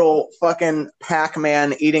a little fucking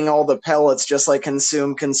Pac-Man eating all the pellets, just like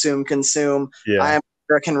consume, consume, consume. I Yeah. am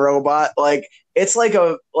American Robot. Like it's like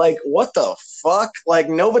what the fuck? Like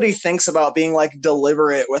nobody thinks about being like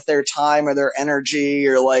deliberate with their time or their energy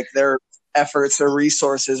or like their efforts or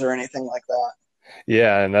resources or anything like that.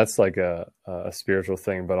 Yeah, and that's like a spiritual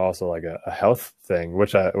thing, but also like a health thing,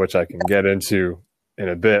 which I can get into in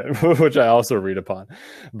a bit, which I also read upon.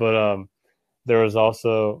 But there was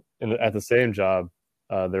also at the same job,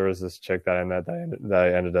 there was this chick that I met that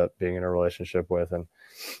I ended up being in a relationship with, and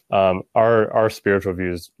our spiritual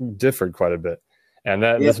views differed quite a bit. And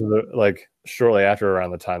that Yeah. this was like shortly after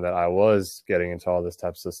around the time that I was getting into all this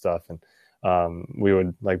types of stuff, and we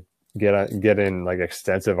would like get in like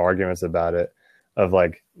extensive arguments about it, of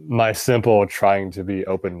like my simple trying to be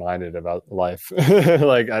open-minded about life.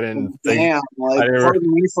 Like I didn't think Damn, I like didn't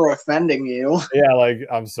pardon me for offending you. yeah, like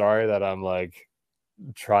I'm sorry that I'm like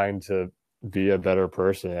trying to be a better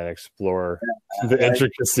person and explore the Like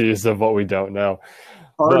intricacies of what we don't know.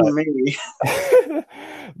 But pardon me.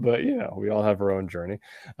 but you know, we all have our own journey.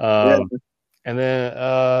 Yeah. And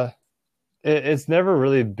then it's never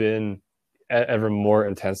really been ever more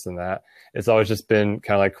intense than that. It's always just been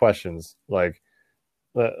kind of like questions, like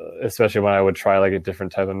especially when I would try like a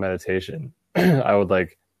different type of meditation. I would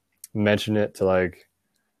like mention it to like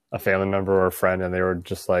a family member or a friend, and they were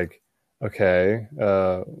just like, okay,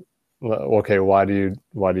 okay, why do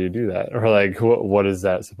you do that? Or like, what is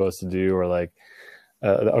that supposed to do? Or like,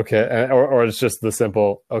 okay, or it's just the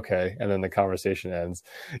simple okay, and then the conversation ends,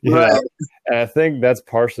 you Right. know. And I think that's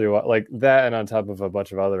partially what, like that, and on top of a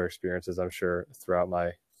bunch of other experiences, I'm sure throughout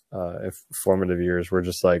my formative years, were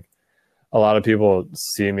just like a lot of people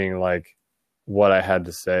seeming like what I had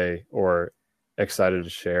to say or excited to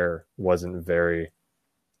share wasn't very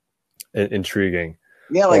intriguing.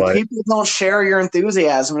 Yeah, Or like like, people don't share your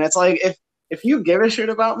enthusiasm. And it's like if you give a shit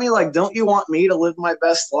about me, like don't you want me to live my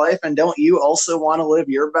best life? And don't you also want to live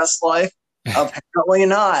your best life? Apparently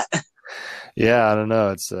not. yeah, I don't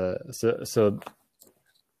know. It's so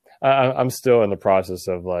I'm still in the process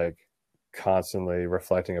of like constantly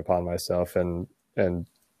reflecting upon myself and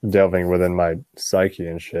delving within my psyche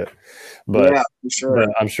and shit. But Yeah, for sure.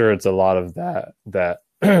 I'm sure it's a lot of that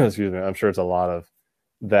excuse me, I'm sure it's a lot of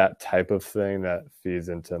that type of thing that feeds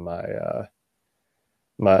into my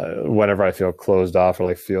whenever I feel closed off or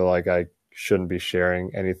like feel like I shouldn't be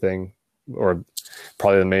sharing anything, or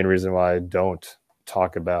probably the main reason why I don't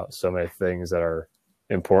talk about so many things that are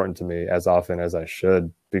important to me as often as I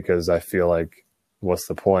should, because I feel like what's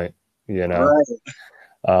the point, you know?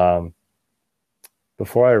 Right. Um,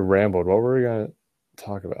 before I rambled, what were we going to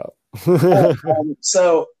talk about?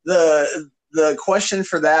 So the question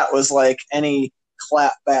for that was like any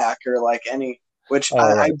clap back or like any which Oh,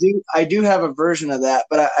 right. I do have a version of that,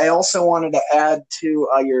 but I also wanted to add to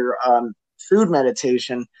your food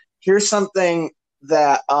meditation. Here's something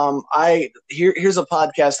that here's a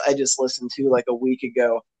podcast I just listened to like a week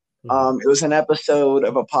ago. Mhm. It was an episode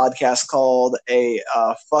of a podcast called a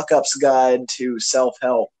fuck ups guide to self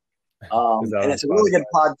help, Is that and on it's a really good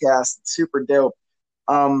Spotify? podcast. It's super dope.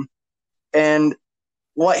 Um, and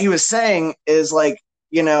what he was saying is like,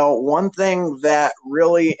 one thing that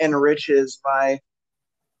really enriches my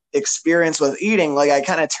experience with eating, like I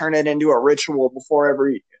kind of turn it into a ritual before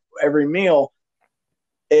every meal,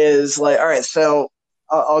 is like, all right, so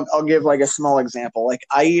I'll give like a small example. Like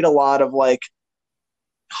I eat a lot of like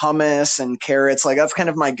hummus and carrots. Like that's kind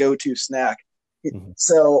of my go-to snack. Mhm.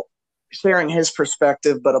 So sharing his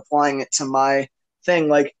perspective, but applying it to my thing,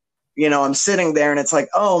 like, I'm sitting there and it's like,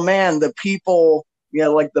 oh man, the people,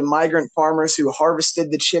 like the migrant farmers who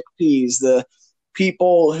harvested the chickpeas, the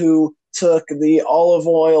people who took the olive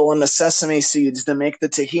oil and the sesame seeds to make the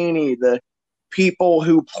tahini, the people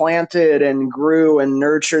who planted and grew and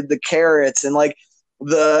nurtured the carrots, and like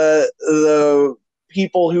the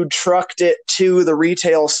people who trucked it to the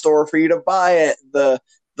retail store for you to buy it, the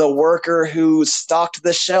worker who stocked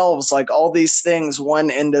the shelves, like all these things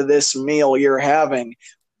went into this meal you're having.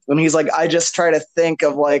 And he's like, I just try to think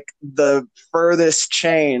of like the furthest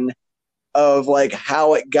chain of like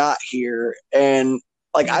how it got here. And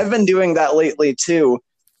like I've been doing that lately too.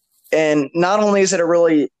 And not only is it a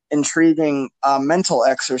really intriguing mental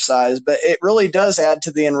exercise, but it really does add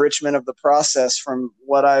to the enrichment of the process from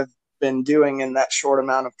what I've been doing in that short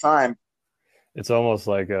amount of time. It's almost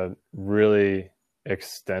like a really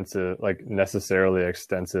extensive, like necessarily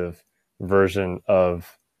extensive version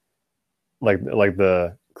of like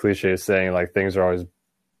cliche saying like things always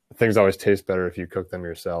taste better if you cook them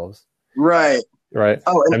yourselves, Right. right?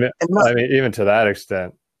 Oh, and not, I mean, even to that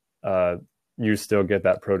extent, uh, you still get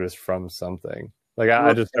that produce from something. Like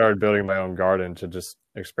I just started building my own garden to just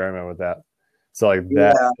experiment with that. So like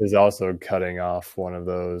that yeah, is also cutting off one of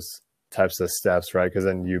those types of steps, right? Because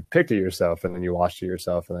then you picked it yourself and then you washed it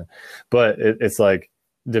yourself, and then, but it's like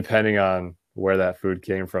depending on where that food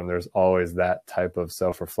came from, there's always that type of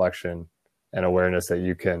self reflection and awareness that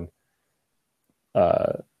you can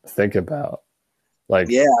uh, think about. Like,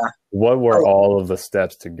 yeah. what were Oh, all of the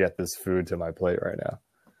steps to get this food to my plate right now?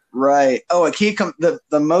 right. Oh,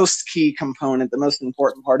 the most key component, the most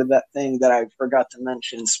important part of that thing that I forgot to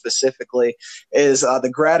mention specifically is the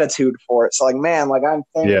gratitude for it. So, like, man, like I'm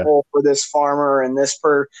Yeah, thankful for this farmer and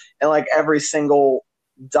and like every single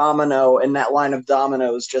domino in that line of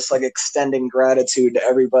dominoes, just like extending gratitude to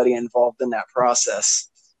everybody involved in that process.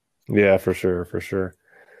 yeah, for sure, for sure.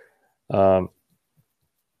 Um,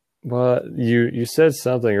 well, you said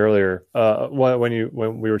something earlier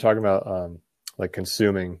when we were talking about like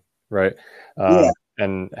consuming, right? Yeah.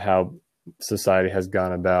 And how society has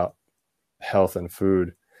gone about health and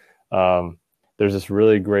food. Um, there's this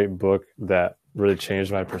really great book that really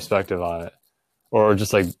changed my perspective on it, or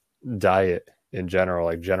just like diet in general,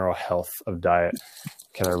 like general health of diet.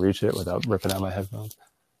 Can I reach it without ripping out my headphones?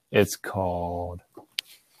 It's called,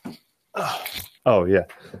 oh yeah,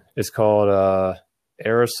 it's called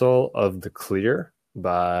Aerosol of the Clear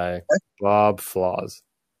by Bob Flaws.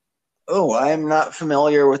 Oh, I'm not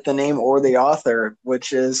familiar with the name or the author,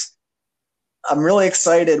 which is I'm really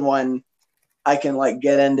excited when I can like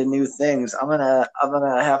get into new things. I'm gonna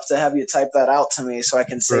have to have you type that out to me so I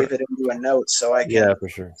can save For, it into a note yeah, for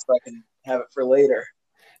sure. so I can have it for later.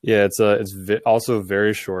 Yeah, also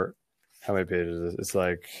very short. How many pages is it? It's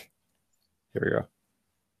like, here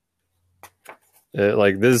we go.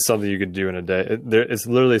 Like this is something you could do in a day. It's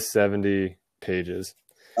literally 70 pages,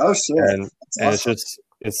 Oh shit, and that's it's awesome. just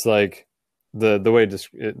it's like the way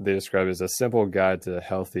they describe it is a simple guide to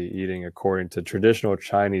healthy eating according to traditional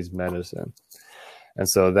Chinese medicine. And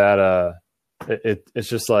so that it's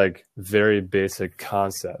just like very basic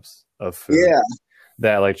concepts of food Yeah,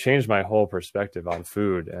 that like changed my whole perspective on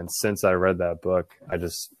food. And since I read that book, I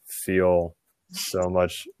just feel so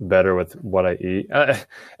much better with what I eat, at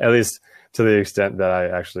least to the extent that I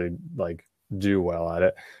actually like do well at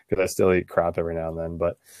it, because I still eat crap every now and then.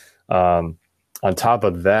 But on top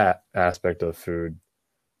of that aspect of food,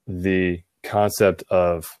 the concept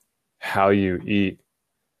of how you eat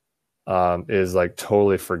is like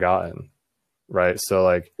totally forgotten, right? So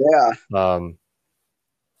like yeah, um,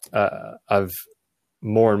 I've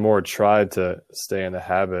more and more tried to stay in the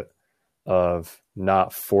habit of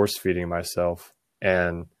not force feeding myself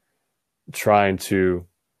and trying to,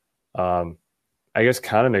 um, I guess,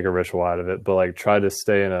 kind of make a ritual out of it, but like try to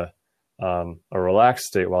stay in a relaxed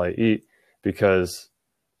state while I eat, because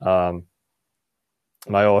um,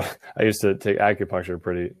 my old I used to take acupuncture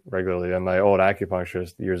pretty regularly, and my old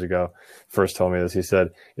acupuncturist years ago first told me this. He said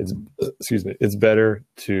it's excuse me, it's better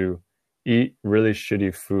to eat really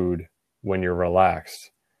shitty food when you're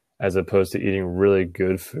relaxed as opposed to eating really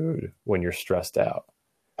good food when you're stressed out.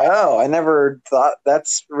 oh, I never thought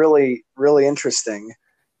that's really interesting.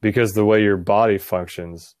 Because the way your body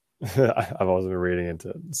functions, I've also been reading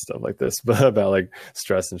into stuff like this but about like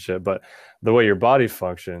stress and shit, but the way your body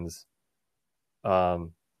functions,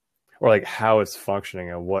 um or like how it's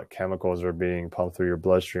functioning and what chemicals are being pumped through your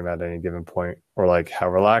bloodstream at any given point, or like how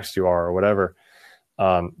relaxed you are or whatever,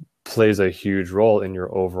 um, plays a huge role in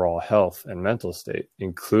your overall health and mental state,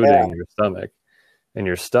 Yeah, including your stomach. And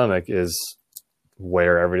your stomach is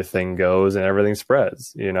where everything goes and everything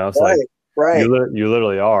spreads. It's like right, right. you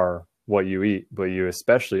literally are what you eat, but you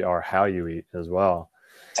especially are how you eat as well.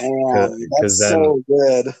 Damn, Because that's then, so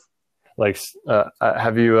good. like,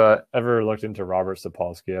 have you ever looked into Robert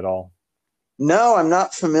Sapolsky at all? No, I'm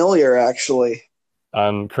not familiar actually.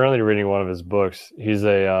 I'm currently reading one of his books. He's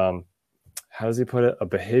a how does he put it? A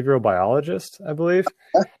behavioral biologist, I believe.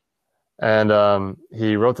 And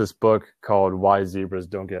he wrote this book called Why Zebras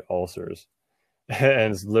Don't Get Ulcers.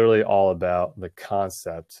 And it's literally all about the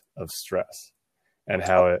concept of stress and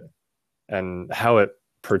how it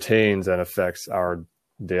pertains and affects our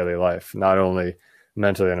daily life, not only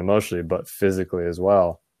mentally and emotionally, but physically as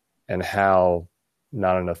well. And how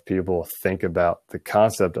not enough people think about the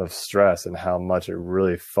concept of stress and how much it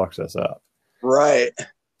really fucks us up. Right.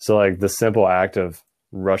 So like the simple act of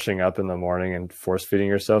rushing up in the morning and force feeding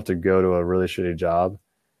yourself to go to a really shitty job,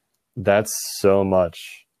 that's so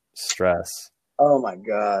much stress, Oh my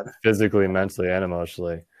God. physically, mentally, and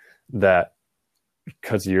emotionally, that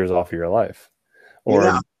cuts years off of your life. or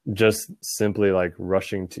Yeah. just simply like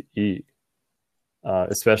rushing to eat.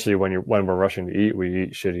 Especially when we're rushing to eat, we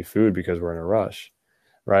eat shitty food because we're in a rush,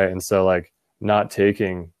 right? And so like not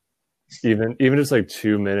taking even just like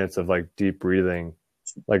 2 minutes of like deep breathing,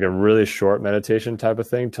 like a really short meditation type of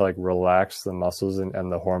thing to like relax the muscles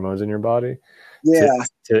and the hormones in your body, to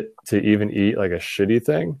Yeah. to even eat like a shitty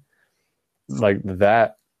thing, like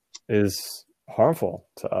that is harmful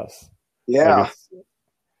to us. Like Yeah.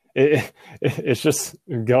 it's just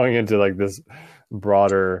going into like this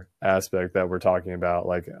broader aspect that we're talking about,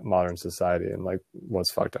 like modern society and like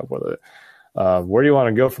what's fucked up with it. Where do you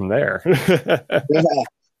want to go from there? Yeah.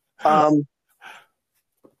 Um,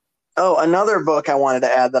 oh, another book I wanted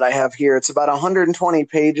to add that I have here. It's about 120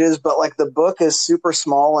 pages, but like the book is super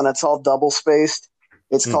small and it's all double spaced.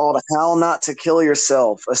 It's Hmm. called How Not to Kill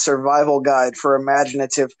Yourself, a survival guide for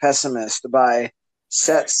imaginative pessimists by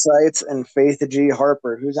Seth Seitz and Faith G.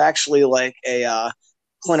 Harper, who's actually like a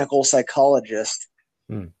clinical psychologist.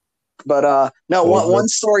 Hmm. But no, What was one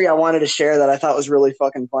story I wanted to share that I thought was really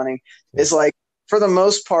fucking funny it? is like, for the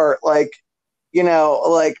most part, like, you know,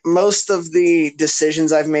 like most of the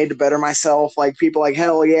decisions I've made to better myself, like people like,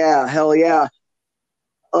 hell yeah,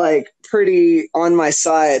 like pretty on my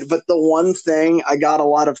side. But the one thing I got a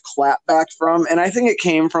lot of clapback from, and I think it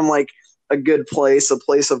came from like a good place, a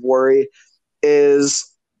place of worry, is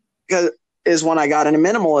is when I got into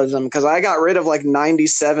minimalism, because I got rid of like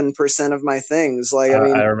 97% of my things. Like, I I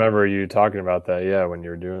mean, remember you talking about that, yeah, when you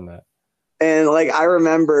were doing that. and like I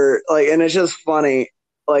remember, like, and it's just funny,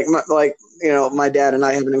 like you know, my dad and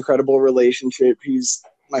I have an incredible relationship. He's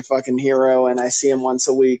my fucking hero, and I see him once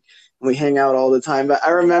a week, and we hang out all the time. But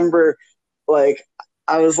I remember, like,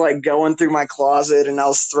 I was like going through my closet, and I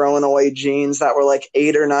was throwing away jeans that were like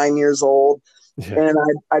 8 or 9 years old, Yeah. and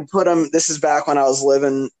I put them. This is back when I was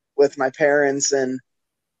living with my parents, and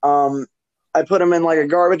um, I put them in like a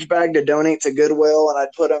garbage bag to donate to Goodwill, and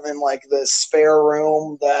I'd put them in like the spare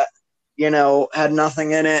room that, you know, had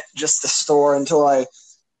nothing in it, just to store until I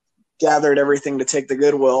gathered everything to take to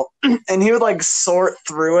Goodwill. And he would like sort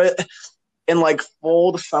through it and like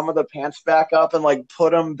fold some of the pants back up and like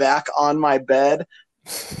put them back on my bed.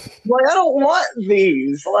 Like, I don't want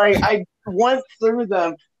these. Like, I went through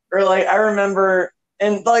them, or like I remember,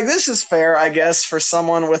 and like this is fair, I guess, for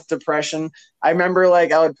someone with depression. I remember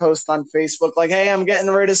like I would post on Facebook like, "Hey, I'm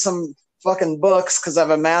getting rid of some fucking books because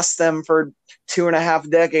I've amassed them for 2.5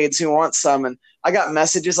 decades. Who wants some?" And I got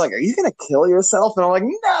messages like, "Are you gonna kill yourself?" And I'm like,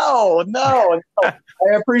 "No, no, no.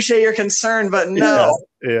 I appreciate your concern, but Yeah, no."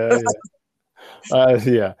 yeah,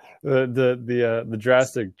 yeah. The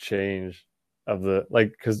drastic change of the,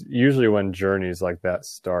 like, because usually when journeys like that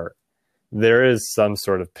start, there is some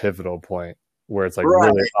sort of pivotal point where it's like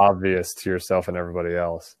Right? really obvious to yourself and everybody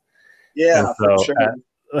else. And Yeah, for so sure.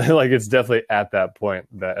 like it's definitely at that point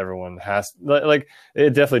that everyone has, like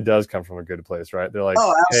it definitely does come from a good place, right? They're like,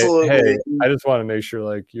 Oh, hey, absolutely. I just want to make sure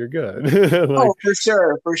like you're good. Like, Oh, for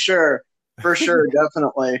sure, for sure, for sure,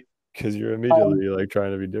 definitely. because you're Um, immediately like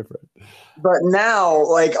trying to be different. but now,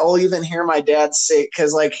 like, I'll even hear my dad say,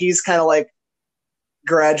 because like he's kind of like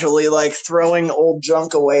gradually like throwing old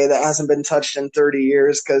junk away that hasn't been touched in 30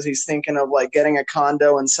 years, because he's thinking of like getting a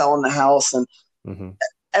condo and selling the house. And Hmm.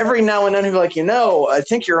 every now and then he'll be like, you know, I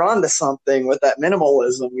think you're onto something with that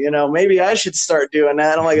minimalism. You know, maybe I should start doing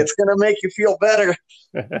that. I'm like, it's gonna make you feel better.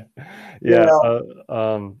 You Yeah, know?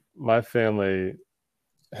 my family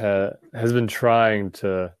has been trying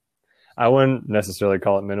to. I wouldn't necessarily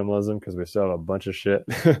call it minimalism because we still have a bunch of shit,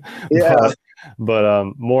 Yeah. but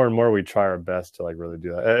more and more we try our best to like really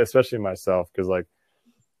do that, especially myself, because like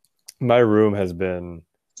my room has been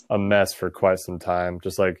a mess for quite some time.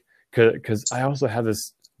 Just like because I also have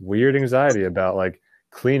this weird anxiety about like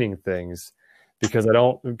cleaning things because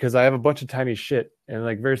I have a bunch of tiny shit and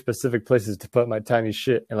like very specific places to put my tiny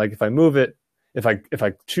shit. And like if I move it, if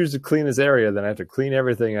I choose to clean this area, then I have to clean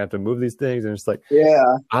everything. I have to move these things, and it's like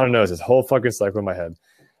Yeah. I don't know. It's this whole fucking cycle in my head.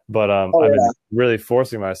 But Oh I've yeah. been really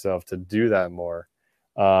forcing myself to do that more.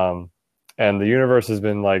 Um, and the universe has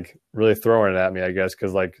been like really throwing it at me, I guess,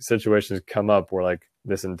 because like situations come up where like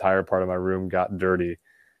this entire part of my room got dirty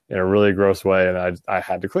in a really gross way, and I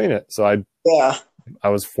had to clean it. So Yeah. I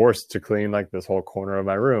was forced to clean like this whole corner of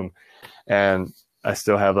my room, and I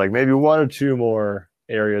still have like maybe one or two more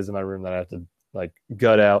areas in my room that I have to like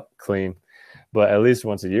gut out, clean. But at least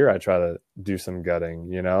once a year, I try to do some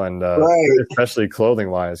gutting, you know, and Right. especially clothing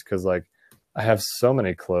wise, because like I have so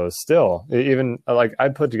many clothes still. Even like I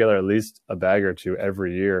put together at least a bag or two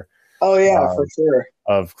every year Oh yeah, for um, sure.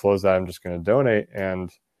 of clothes that I'm just going to donate,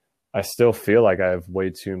 and I still feel like I have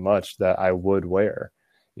way too much that I would wear,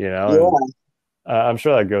 you know, and Yeah. I'm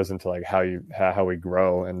sure that goes into like how we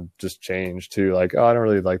grow and just change too. Like, oh, I don't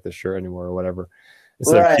really like this shirt anymore or whatever.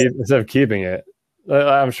 Right. Instead of keeping it,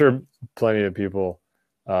 I'm sure plenty of people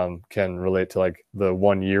can relate to like the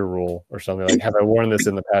 1 year rule or something. Like, have I worn this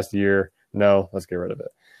in the past year? No, let's get rid of it.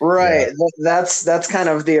 Right. Yeah. That's kind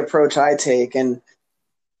of the approach I take. And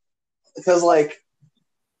because like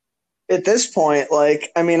at this point,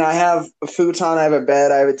 like, I mean, I have a futon, I have a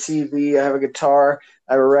bed, I have a TV, I have a guitar,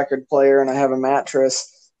 I have a record player, and I have a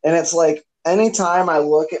mattress. And it's like anytime I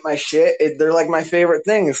look at my shit, they're like my favorite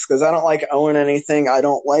things because I don't like own anything I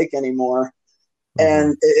don't like anymore. Mm-hmm.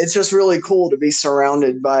 And it's just really cool to be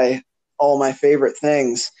surrounded by all my favorite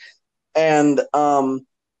things. And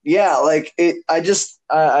yeah, like I just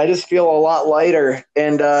feel a lot lighter.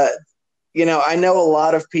 And you know, I know a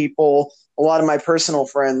lot of people, a lot of my personal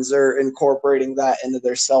friends are incorporating that into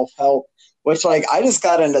their self help, which like I just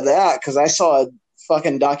got into that because I saw a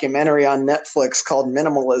fucking documentary on Netflix called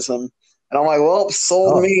Minimalism. And I'm like, well,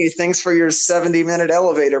 sold Oh, me. Thanks for your 70-minute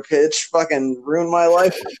elevator pitch. Fucking ruined my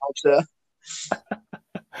life.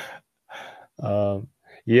 um,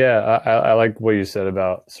 yeah. I like what you said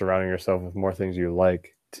about surrounding yourself with more things you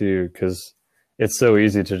like too, because it's so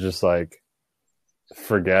easy to just like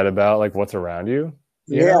forget about like what's around you,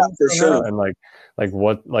 you Yeah, know, for somehow. sure. And like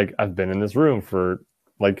what like I've been in this room for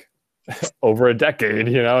like over a decade,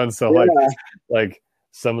 you know, and so Yeah. like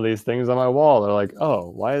some of these things on my wall are like, oh,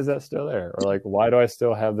 why is that still there? Or like, why do I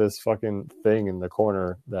still have this fucking thing in the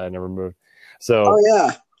corner that I never moved? Oh, So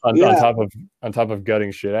yeah. on, Yeah. on top of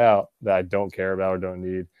gutting shit out that I don't care about or don't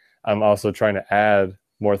need, I'm also trying to add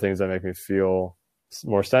more things that make me feel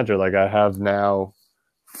more centered. Like I have now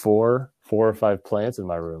four or five plants in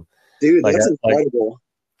my room. Dude, Like that's like incredible.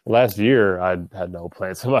 last year I had no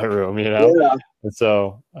plants in my room, you know, Yeah. and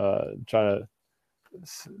so trying to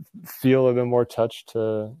feel a bit more touch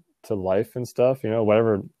to life and stuff, you know,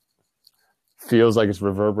 whatever feels like it's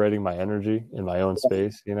reverberating my energy in my own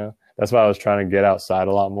space, you know. That's why I was trying to get outside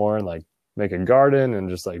a lot more and like make a garden and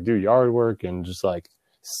just like do yard work and just like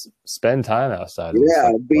spend time outside and Yeah.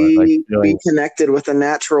 stuff. But like Be feeling, connected with the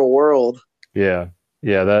natural world. yeah,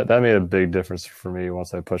 yeah, that made a big difference for me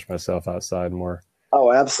once I pushed myself outside more.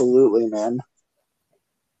 Oh, absolutely, man.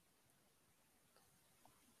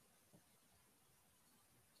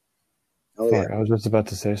 Oh yeah. Fuck, I was just about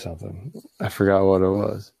to say something. I forgot what it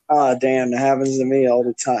was. Oh damn, it happens to me all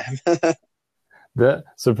the time. That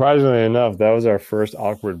surprisingly enough, that was our first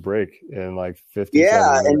awkward break in like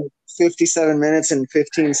Yeah, 57 minutes. in 57 minutes and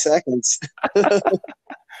 15 seconds. Good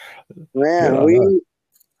Man, on us.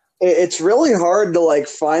 it's really hard to like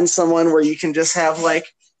find someone where you can just have like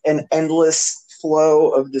an endless flow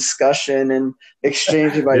of discussion and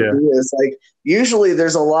exchange of Yeah. ideas. Like usually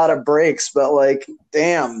there's a lot of breaks, but like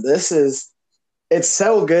damn, it's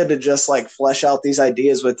so good to just like flesh out these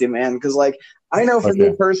ideas with you, man. Because like I know for me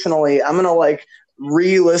Okay. personally, I'm gonna like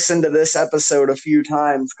re-listen to this episode a few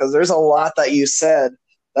times because there's a lot that you said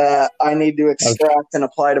that I need to I'm, extract and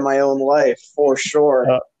apply to my own life for sure.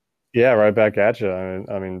 uh, yeah, right back at you.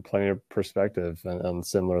 I mean, plenty of perspective and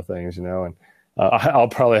similar things, you know. And I'll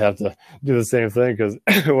probably have to do the same thing because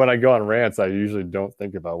when I go on rants, I usually don't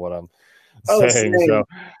think about what I'm Oh, saying. same.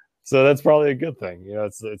 So that's probably a good thing. You know,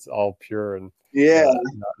 it's all pure and Yeah,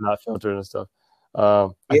 not filtered and stuff. I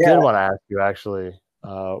did yeah. want to ask you actually.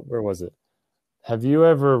 Where was it? Have you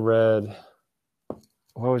ever read?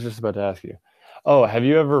 What was I just about to ask you? Oh, have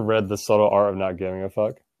you ever read The Subtle Art of Not Giving a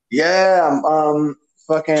Fuck? Yeah,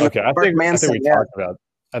 fucking Okay, Mark Manson. Yeah,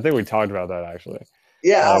 I think we talked about that actually.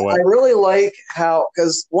 yeah. I When really like how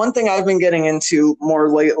because one thing I've been getting into more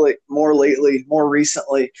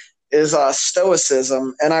recently is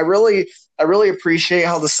stoicism, and I really appreciate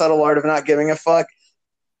how the subtle art of not giving a fuck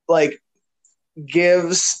like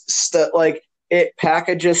like it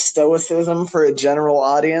packages stoicism for a general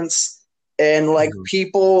audience, and like Mhm.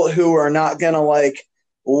 people who are not gonna like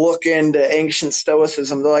look into ancient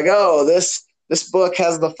stoicism, they're like, oh, this book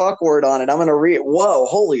has the fuck word on it, I'm gonna read it. Whoa,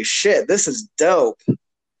 holy shit, this is dope.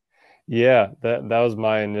 Yeah, that was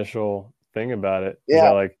my initial thing about it. Is Yeah.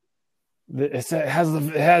 that like it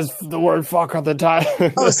has the word fuck on the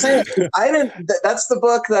title? Oh, same. I didn't. That's the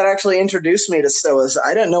book that actually introduced me to Stoicism.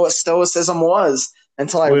 I didn't know what Stoicism was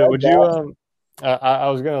until I read Would you that. I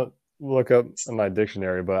was gonna look up in my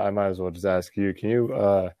dictionary, but I might as well just ask you. Can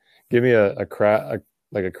you give me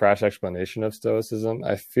like a crash explanation of stoicism?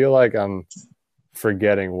 I feel like I'm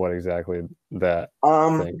forgetting what exactly that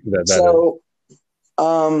Um. thing that is. So,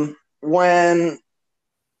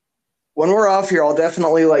 when we're off here, I'll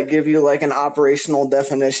definitely like give you like an operational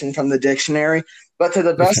definition from the dictionary. But to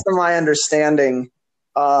the best of my understanding,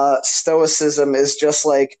 Stoicism is just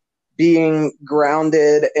like being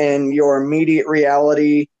grounded in your immediate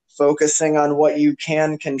reality, focusing on what you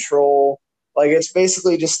can control. Like it's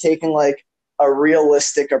basically just taking like a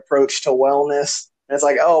realistic approach to wellness. And it's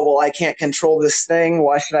like, oh, well, I can't control this thing.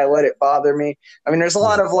 Why should I let it bother me? I mean, there's a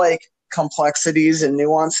lot of like complexities and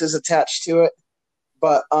nuances attached to it,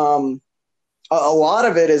 but a lot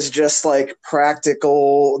of it is just like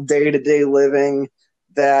practical day-to-day living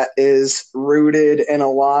that is rooted in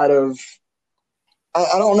a lot of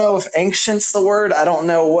I don't know if ancient's the word. I don't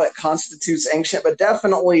know what constitutes ancient, but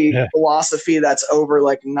definitely philosophy that's over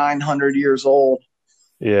like 900 years old.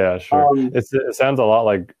 Yeah, sure. It sounds a lot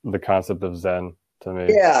like the concept of Zen to me.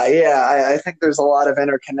 Yeah. I think there's a lot of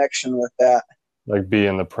interconnection with that. Like be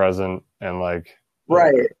in the present and like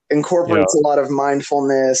right. Incorporates a lot of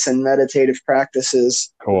mindfulness and meditative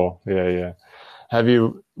practices. Cool. Yeah. Have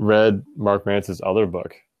you read Mark Mance's other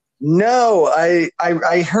book? No,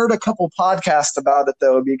 I heard a couple podcasts about it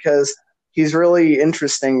though, because he's really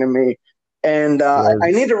interesting to me. And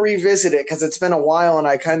I need to revisit it because it's been a while and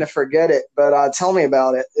I kind of forget it. But tell me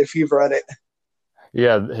about it if you've read it.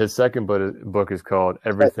 Yeah, his second book is called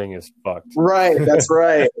Everything is Fucked. Right, that's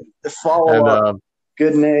right. The follow-up.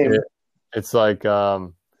 Good name. It's like there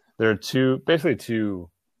are basically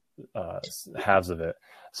two halves of it.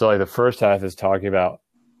 So like the first half is talking about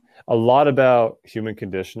a lot about human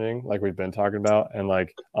conditioning, like we've been talking about, and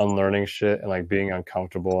like unlearning shit and like being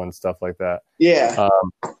uncomfortable and stuff like that. Yeah.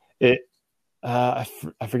 I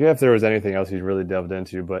forget if there was anything else he really delved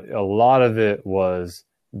into, but a lot of it was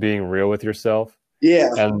being real with yourself.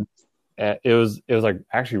 Yeah. And it was like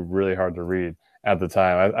actually really hard to read at the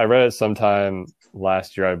time. I read it sometime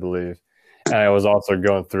last year, I believe. And I was also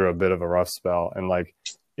going through a bit of a rough spell, and like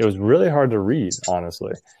it was really hard to read,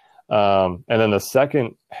 honestly. And then the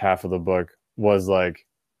second half of the book was like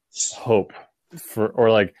hope or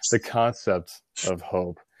like the concept of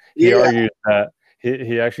hope. He argues that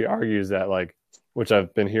he actually argues that, like, which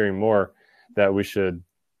I've been hearing more, that we should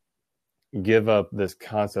give up this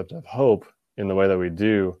concept of hope in the way that we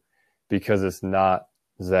do, because it's not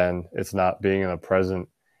Zen. It's not being in the present.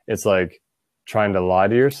 It's like trying to lie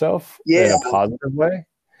to yourself in a positive way.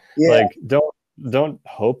 Like don't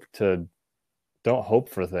hope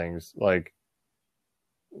for things. Like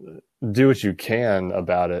do what you can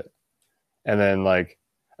about it, and then like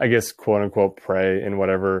I guess quote unquote pray in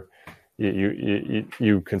whatever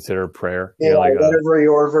you consider prayer. Yeah, like whatever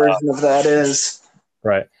your version of that is.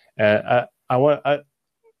 Right. And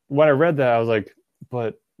when I read that, I was like,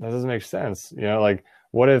 but that doesn't make sense. You know, like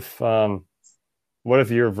what if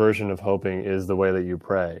your version of hoping is the way that you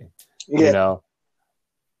pray? Yeah. You know,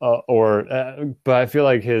 but I feel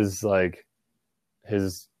like his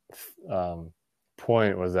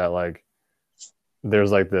point was that like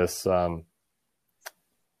there's like this I'm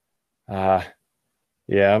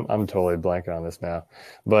totally blanking on this now,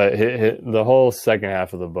 but the whole second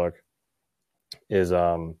half of the book is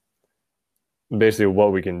basically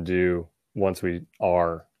what we can do once we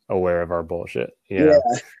are aware of our bullshit. You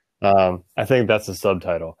know? I think that's the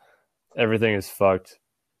subtitle. Everything is Fucked,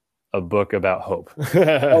 a book about hope.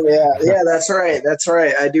 Oh yeah, that's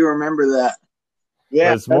right. I do remember that.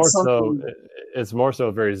 Yeah, it's more so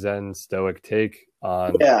a very Zen Stoic take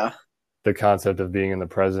on the concept of being in the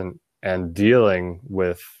present and dealing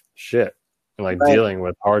with shit and like dealing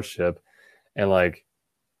with hardship, and like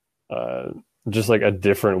just like a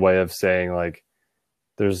different way of saying like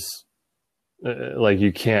there's like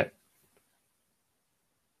you can't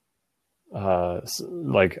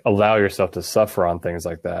like allow yourself to suffer on things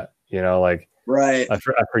like that, you know, like right. I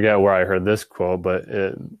forget where I heard this quote, but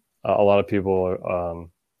a lot of people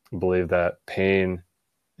believe that pain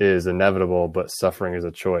is inevitable, but suffering is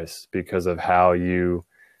a choice because of how you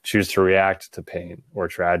choose to react to pain or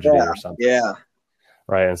tragedy or something. Yeah.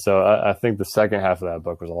 Right. And so I think the second half of that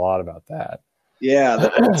book was a lot about that. Yeah,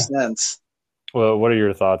 that makes sense. Well, what are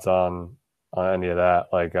your thoughts on any of that?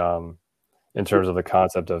 Like, in terms of the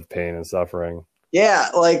concept of pain and suffering? Yeah,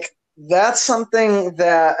 like that's something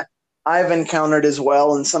that I've encountered as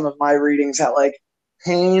well in some of my readings, that like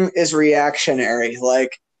pain is reactionary.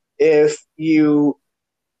 Like if you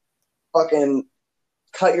fucking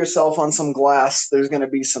cut yourself on some glass, there's going to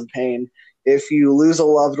be some pain. If you lose a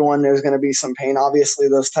loved one, there's going to be some pain. Obviously,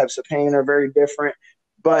 those types of pain are very different,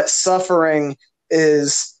 but suffering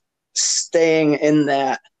is staying in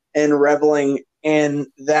that and reveling in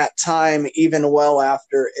that time even well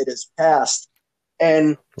after it is past.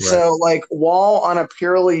 And so like while on a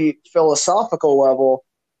purely philosophical level,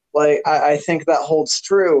 like I think that holds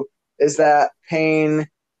true, is that pain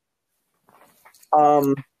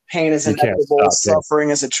is inevitable, suffering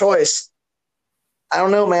is a choice. I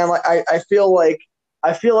don't know, man. Like I feel like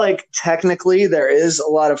I feel like technically there is a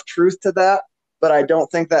lot of truth to that, but I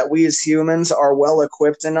don't think that we as humans are well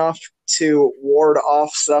equipped enough to ward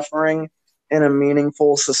off suffering in a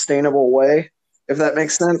meaningful, sustainable way, if that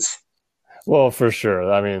makes sense. Well, for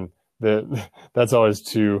sure. I mean, that's always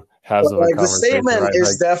two halves But of a like the conversation, statement right? is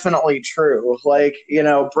Like, definitely true. Like,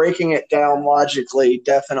 breaking it down logically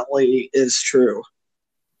definitely is true.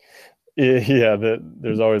 yeah,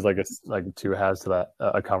 there's always like two halves to that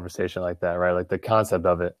a conversation like that, right? Like the concept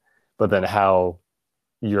of it, but then how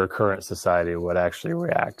your current society would actually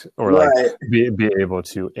react, or like Right. be able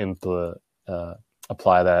to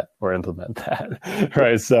apply that or implement that,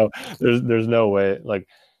 right? So there's no way. Like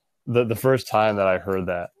the first time that I heard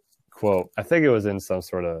that quote, I think it was in some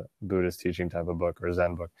sort of Buddhist teaching type of book or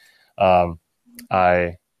Zen book.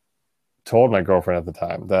 I told my girlfriend at the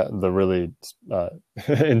time, that the really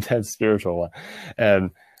intense spiritual one,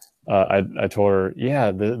 and I told her,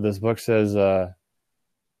 yeah, this book says,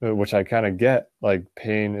 which I kind of get, like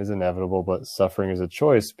pain is inevitable, but suffering is a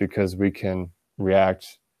choice, because we can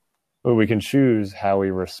react, or we can choose how we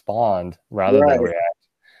respond rather than Right. react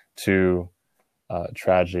to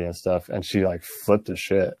tragedy and stuff. And she like flipped the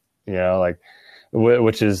shit, like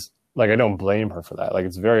which is like, I don't blame her for that. Like,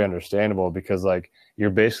 it's very understandable, because like you're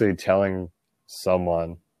basically telling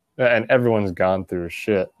someone, and everyone's gone through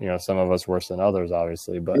shit, some of us worse than others,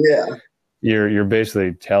 obviously, but Yeah. you're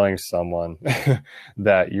basically telling someone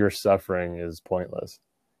that your suffering is pointless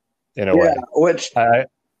in a Yeah. way. Which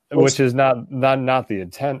Which is not the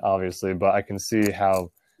intent, obviously, but I can see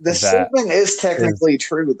how the that statement is is. technically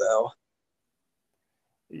true, though.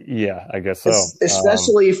 Yeah, I guess so.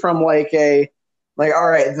 Especially from all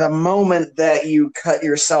right, the moment that you cut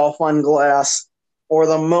yourself on glass, or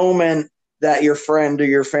the moment that your friend or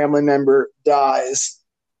your family member dies,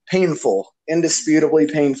 painful, indisputably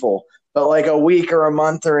painful. But like a week or a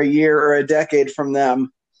month or a year or a decade from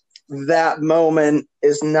them, that moment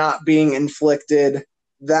is not being inflicted.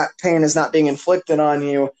 That pain is not being inflicted on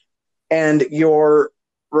you, and you're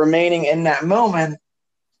remaining in that moment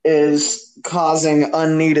is causing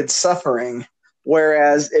unneeded suffering.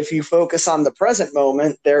 Whereas if you focus on the present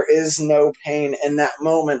moment, there is no pain in that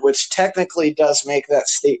moment, which technically does make that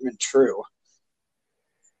statement true.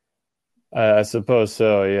 I suppose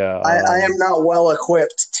so, yeah. I am not well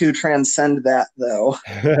equipped to transcend that, though.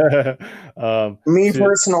 Me to,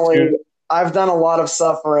 personally, to I've done a lot of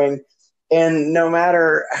suffering, and no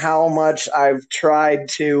matter how much I've tried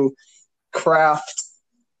to craft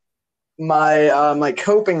my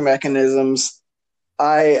coping mechanisms,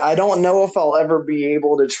 I don't know if I'll ever be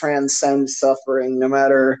able to transcend suffering, no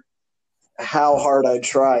matter how hard I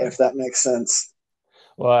try, if that makes sense.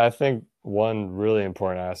 Well, I think one really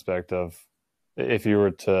important aspect of, if you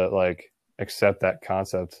were to like accept that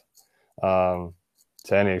concept, to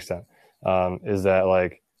any extent, is that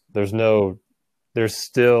like there's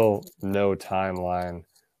still no timeline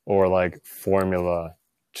or like formula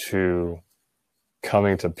to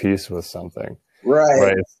coming to peace with something. Right.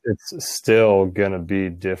 Right? It's still gonna be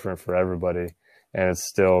different for everybody, and it's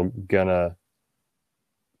still gonna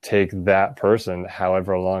take that person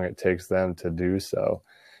however long it takes them to do so.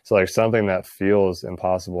 So like something that feels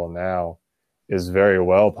impossible now is very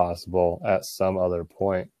well possible at some other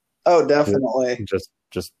point. Oh, definitely.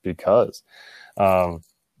 Just because. But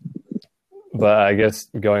I guess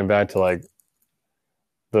going back to like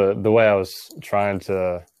the way I was trying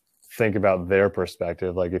to think about their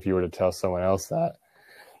perspective, like if you were to tell someone else that,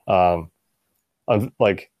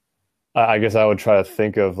 like I guess I would try to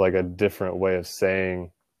think of like a different way of saying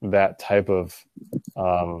that type of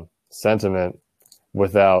sentiment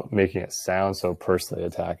without making it sound so personally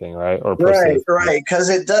attacking, right? Or personally, Right. Because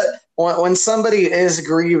it does. When somebody is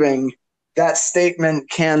grieving, that statement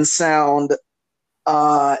can sound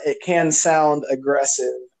aggressive,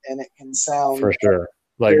 and it can sound for sure.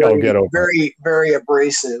 Like, oh, get over it. very, very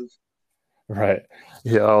abrasive. Right.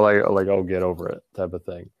 Yeah. Oh, like, oh, get over it type of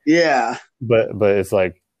thing. Yeah. But it's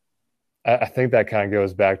like, I think that kind of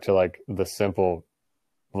goes back to like the simple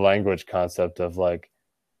language concept of like,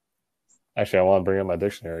 actually, I want to bring up my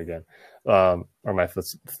dictionary again, or my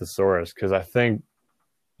thesaurus, because I think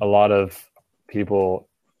a lot of people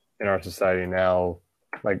in our society now,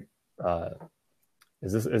 like,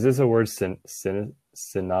 is this a word,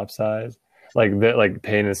 synopsize? Like that, like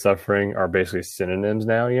pain and suffering are basically synonyms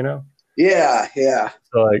now, Yeah. Yeah.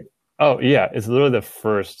 So like, oh yeah, it's literally the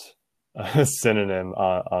first synonym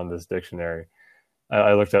on this dictionary.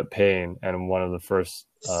 I looked up pain, and one of the first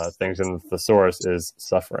things in the thesaurus is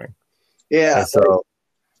suffering. Yeah. And so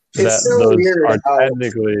It's so those weird are how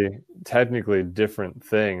technically different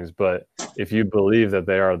things, but if you believe that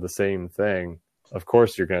they are the same thing, of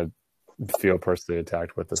course you're going to feel personally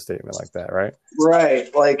attacked with a statement like that, right?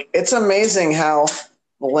 Right. Like it's amazing how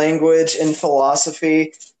language and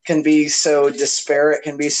philosophy can be so disparate,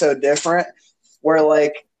 can be so different. Where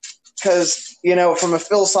like, because from a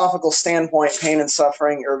philosophical standpoint, pain and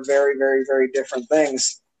suffering are very, very, very different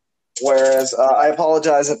things. Whereas I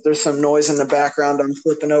apologize if there's some noise in the background. I'm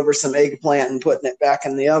flipping over some eggplant and putting it back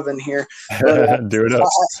in the oven here. But Do it up.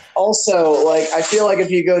 also, like, I feel like if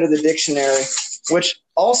you go to the dictionary, which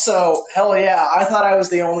also, hell yeah, I thought I was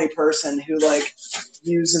the only person who like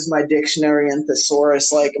uses my dictionary and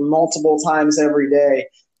thesaurus like multiple times every day.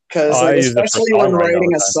 Because like, especially when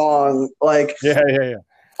writing a song, like yeah,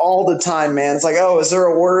 all the time, man. It's like, oh, is there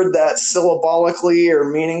a word that syllabolically or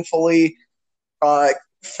meaningfully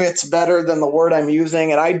fits better than the word I'm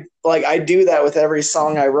using? And I do that with every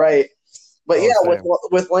song I write. But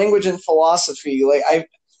with language and philosophy, like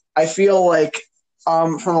I feel like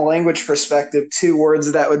from a language perspective, two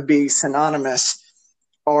words that would be synonymous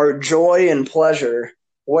are joy and pleasure.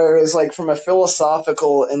 Whereas like from a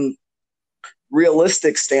philosophical and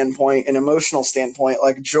realistic standpoint and emotional standpoint,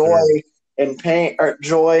 like joy and pain, or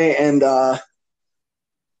joy and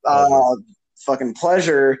fucking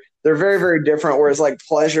pleasure, they're very, very different. Whereas like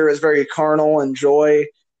pleasure is very carnal and joy,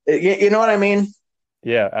 you know what I mean?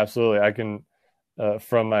 Yeah, absolutely. I can,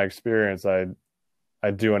 from my experience, I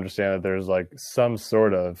do understand that there's like some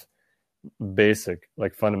sort of basic,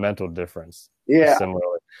 like fundamental difference. Yeah.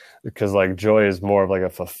 Similarly, because like joy is more of like a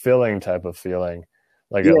fulfilling type of feeling,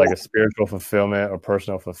 like a spiritual fulfillment or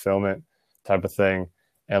personal fulfillment type of thing,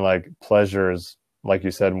 and like pleasure is, like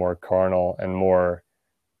you said, more carnal and more,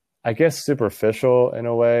 I guess, superficial in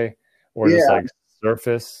a way, or just like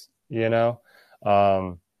surface,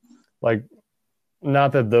 like,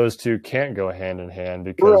 not that those two can't go hand in hand,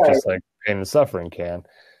 because just like pain and suffering can.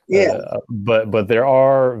 But there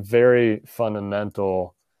are very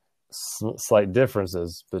fundamental slight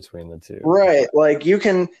differences between the two. Right. Like you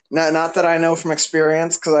can, not that I know from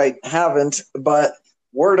experience because I haven't, but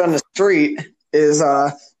word on the street is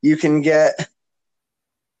you can get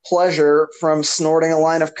pleasure from snorting a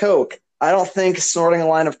line of coke. I don't think snorting a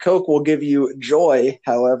line of coke will give you joy,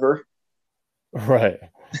 however. Right.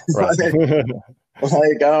 Like, I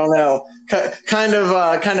don't know. Kind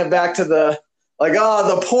of back to the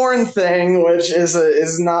the porn thing, which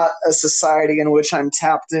is not a society in which I'm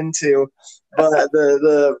tapped into, but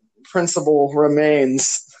the principle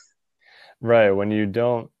remains. Right. When you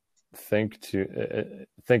don't think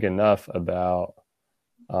enough about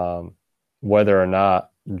whether or not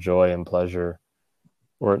joy and pleasure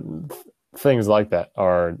or things like that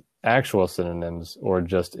are actual synonyms or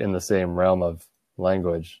just in the same realm of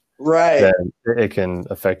language, right, then it can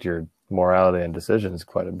affect your morality and decisions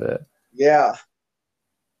quite a bit. Yeah.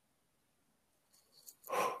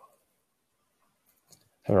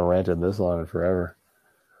 Haven't ranted this long in forever.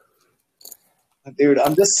 Dude,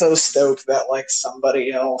 I'm just so stoked that like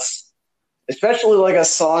somebody else, especially like a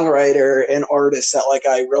songwriter and artist that like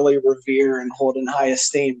I really revere and hold in high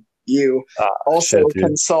esteem, you also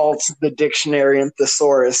consult the dictionary and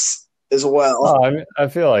thesaurus as well. Oh, I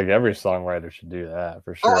feel like every songwriter should do that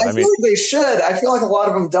for sure. I feel like they should. I feel like a lot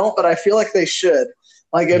of them don't, but I feel like they should.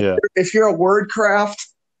 Like if you're a word craft,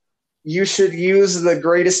 you should use the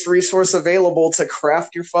greatest resource available to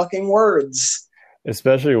craft your fucking words.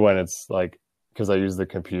 Especially when it's like, because I use the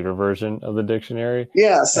computer version of the dictionary.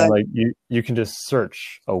 Yes. And like you can just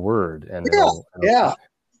search a word and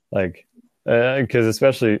like, because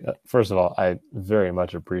especially, first of all, I very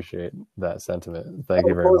much appreciate that sentiment. Thank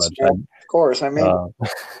you very much. Of course, I mean.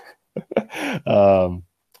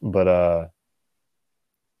 But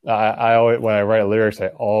I always, when I write lyrics, I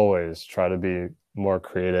always try to be more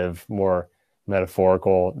creative, more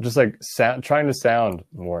metaphorical, just like trying to sound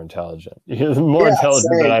more intelligent, more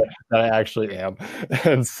intelligent than I actually am.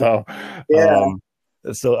 And so,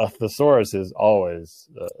 so a thesaurus is always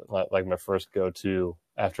like my first go-to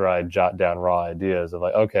after I jot down raw ideas of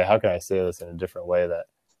like, okay, how can I say this in a different way that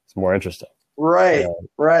it's more interesting? Right,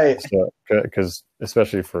 right. So, because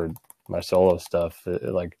especially for my solo stuff,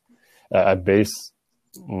 like I base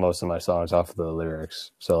most of my songs off of the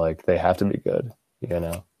lyrics, so like they have to be good,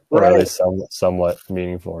 or at least somewhat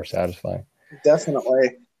meaningful or satisfying.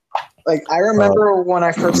 Definitely. Like I remember when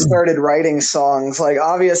I first started writing songs, like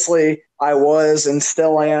obviously I was and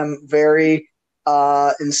still am very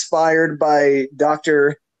inspired by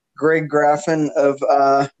Dr. Greg Graffin of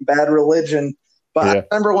Bad Religion. But I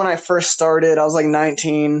remember when I first started, I was like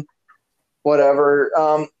 19,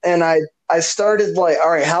 whatever. And I started like,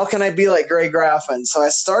 all right, how can I be like Greg Graffin? So I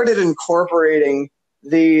started incorporating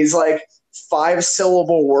these like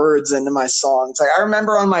 5-syllable words into my songs. Like I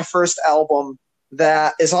remember on my first album,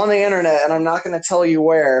 that is on the internet, and I'm not going to tell you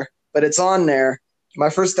where, but it's on there. My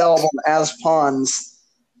first album, As Pawns.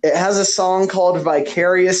 It has a song called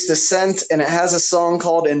Vicarious Descent, and it has a song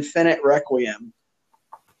called Infinite Requiem.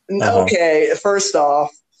 Okay, first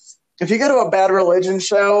off, if you go to a Bad Religion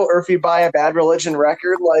show or if you buy a Bad Religion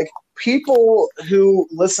record, like, people who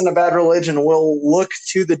listen to Bad Religion will look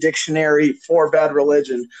to the dictionary for Bad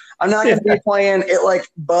Religion. I'm not going to be playing it like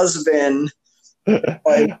Buzzbin.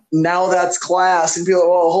 Like, now that's class, and people,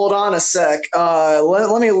 well, hold on a sec.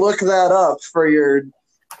 Let me look that up for your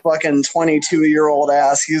fucking 22-year-old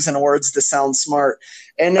ass using words to sound smart.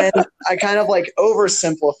 And then I kind of like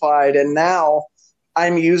oversimplified, and now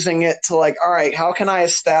I'm using it to like, all right, how can I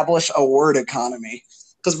establish a word economy?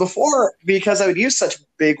 Because before, because I would use such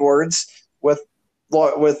big words with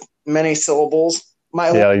many syllables,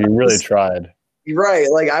 you really tried. Right,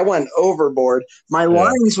 like I went overboard. My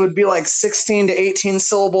lines would be like 16 to 18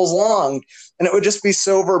 syllables long, and it would just be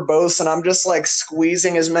so verbose, and I'm just like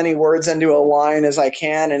squeezing as many words into a line as I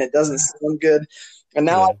can, and it doesn't sound good. And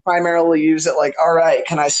now I primarily use it like, all right,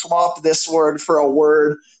 can I swap this word for a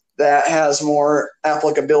word that has more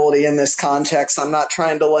applicability in this context? I'm not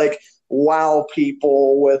trying to like wow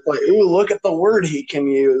people with like, ooh, look at the word he can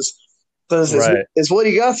use. Because as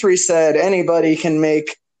Woody Guthrie said, anybody can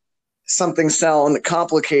make something sound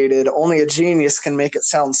complicated. Only a genius can make it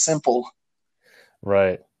sound simple.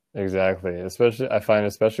 Right, exactly. Especially, I find,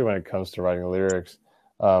 especially when it comes to writing lyrics,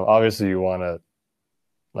 obviously you want to,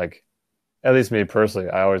 like, at least me personally,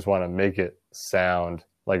 I always want to make it sound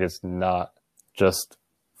like it's not just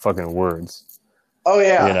fucking words. Oh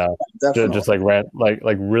yeah, you know, definitely. just like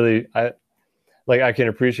really, I can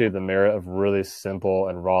appreciate the merit of really simple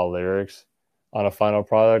and raw lyrics on a final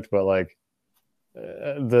product, but like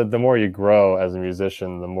the more you grow as a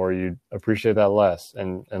musician, the more you appreciate that less.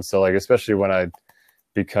 And so like, especially when I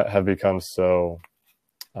have become so,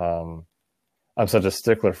 I'm such a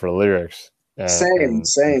stickler for lyrics. Same.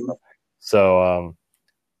 So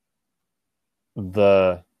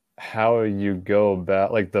how you go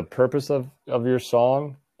about, like, the purpose of your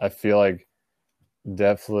song, I feel like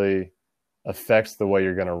definitely affects the way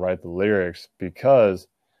you're going to write the lyrics, because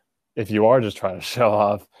if you are just trying to show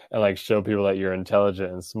off and like show people that you're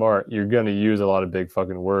intelligent and smart, you're going to use a lot of big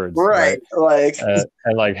fucking words, right? Like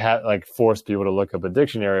and like force people to look up a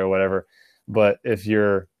dictionary or whatever. But if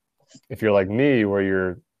you're like me, where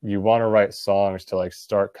you want to write songs to like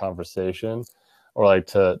start conversation, or like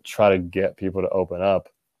to try to get people to open up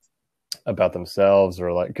about themselves,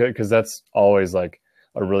 or like, because that's always like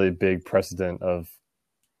a really big precedent of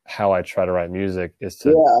how I try to write music, is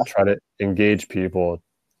to try to engage people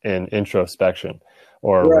in introspection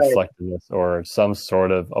or reflectiveness or some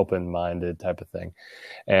sort of open-minded type of thing.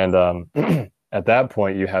 And at that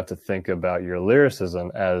point, you have to think about your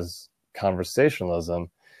lyricism as conversationalism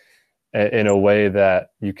in a way that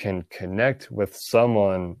you can connect with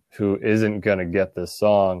someone who isn't going to get this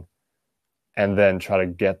song, and then try to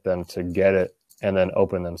get them to get it and then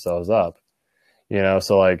open themselves up.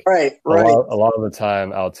 So like a lot of the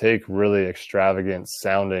time I'll take really extravagant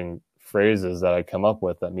sounding phrases that I come up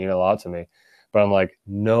with that mean a lot to me, but I'm like,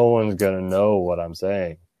 no one's going to know what I'm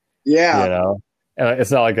saying. And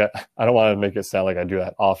it's not like I don't want to make it sound like I do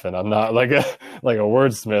that often. I'm not like a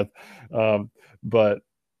wordsmith. But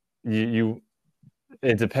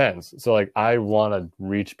it depends. So like, I want to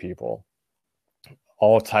reach people,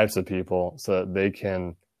 all types of people, so that they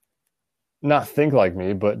can not think like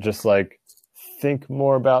me, but just like think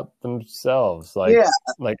more about themselves,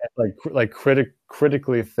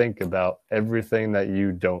 critically think about everything that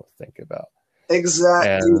you don't think about. Exactly.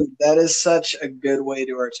 And that is such a good way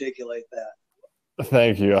to articulate that.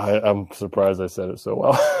 Thank you. I'm surprised I said it so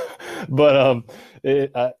well. But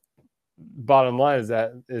bottom line is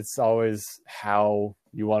that it's always how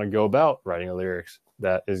you want to go about writing a lyrics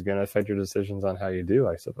that is going to affect your decisions on how you do,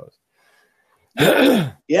 I suppose.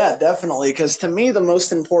 Yeah, definitely. Because to me, the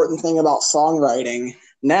most important thing about songwriting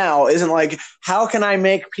now isn't like, how can I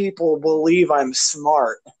make people believe I'm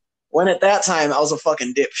smart? When at that time, I was a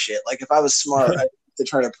fucking dipshit. Like, if I was smart, I had to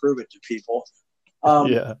try to prove it to people.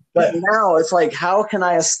 But now it's like, how can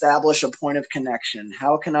I establish a point of connection?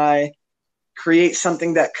 How can I create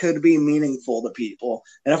something that could be meaningful to people?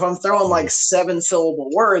 And if I'm throwing like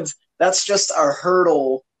 7-syllable words, that's just a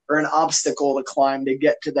hurdle or an obstacle to climb to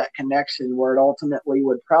get to that connection where it ultimately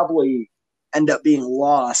would probably end up being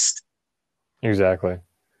lost. Exactly.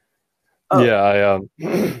 Yeah.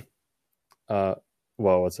 Well,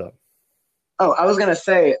 what's up? Oh, I was going to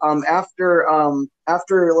say,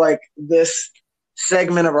 after like this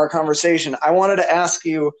segment of our conversation, I wanted to ask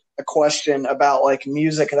you a question about like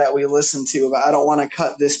music that we listen to, but I don't want to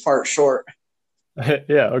cut this part short.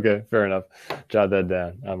 Yeah, okay, fair enough. Jot that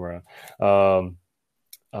down. I'm around. Um,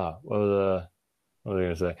 what was I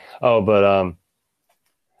gonna say? Oh, but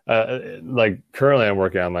like currently I'm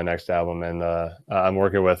working on my next album, and I'm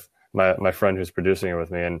working with my friend who's producing it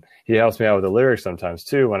with me, and he helps me out with the lyrics sometimes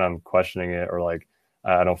too when I'm questioning it or like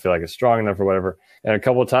I don't feel like it's strong enough or whatever. And a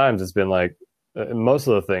couple of times it's been like most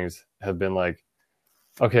of the things have been like,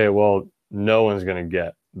 okay, well, no one's gonna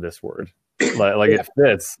get this word. Like Yeah. it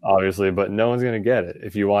fits obviously, but no one's gonna get it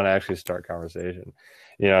if you want to actually start conversation,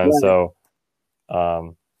 you know. And Right.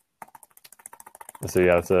 um, so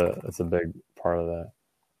yeah, it's a big part of that.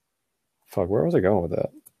 Fuck, where was I going with that?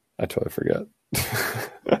 I totally forget.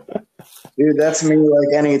 Dude, that's me.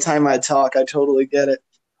 Like anytime I talk, I totally get it.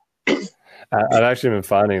 I've actually been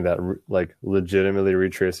finding that like legitimately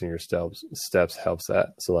retracing your steps helps that.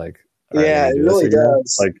 So like, all right, let Yeah, me it do this really again.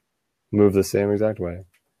 does. Like move the same exact way.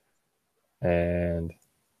 And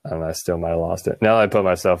I don't know, I still might have lost it. Now I put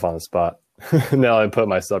myself on the spot. Now I put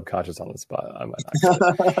my subconscious on the spot. I might not get it.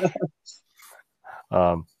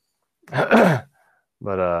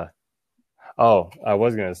 But oh, I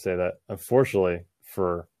was gonna say that unfortunately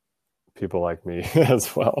for people like me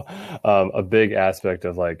as well, a big aspect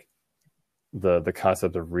of like the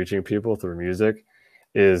concept of reaching people through music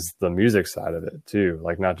is the music side of it too.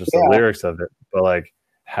 Like not just the Yeah, lyrics of it, but like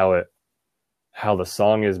how the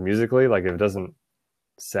song is musically. Like if it doesn't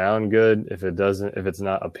sound good, if it's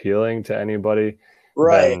not appealing to anybody,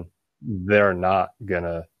 right. then they're not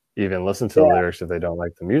gonna even listen to the Yeah, lyrics if they don't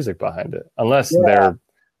like the music behind it. Unless yeah, they're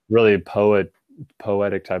really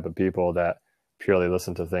poetic type of people that purely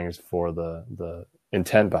listen to things for the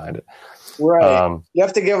intent behind it. right. Um, You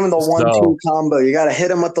have to give them the one-two so combo. You got to hit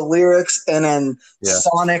them with the lyrics and then yeah,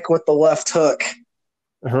 Sonic with the left hook.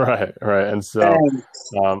 right. And so,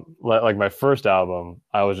 And like my first album,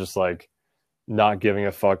 I was just like not giving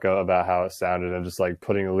a fuck about how it sounded and just like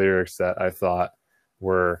putting lyrics that I thought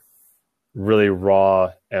were really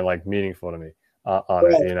raw and like meaningful to me on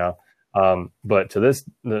it, right, you know. But to this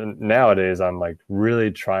nowadays, I'm like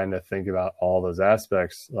really trying to think about all those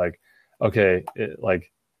aspects. Like, okay,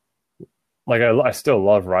 I still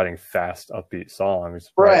love writing fast, upbeat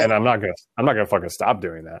songs, right? right, And I'm not gonna fucking stop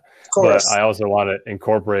doing that. of But course. I also want to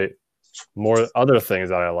incorporate more other things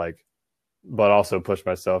that I like, but also push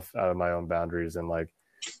myself out of my own boundaries and like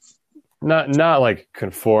not like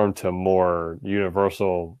conform to more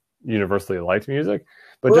universally liked music,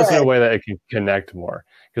 but just in a Right, way that it can connect more.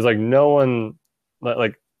 Because like no one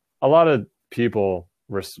like a lot of people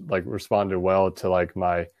responded well to like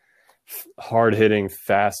my hard hitting,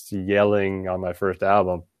 fast yelling on my first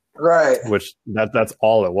album, right, which that's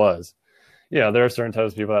all it was. Yeah, there are certain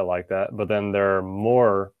types of people that like that, but then there are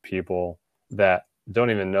more people that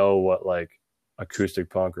don't even know what like acoustic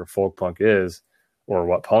punk or folk punk is or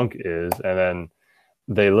what punk is, and then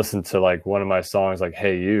they listen to like one of my songs like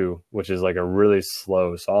Hey You, which is like a really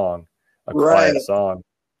slow song, a right. quiet song,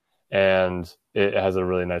 and it has a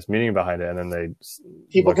really nice meaning behind it, and then they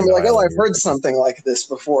People look can be into like, my "Oh, other I've heard music. something like this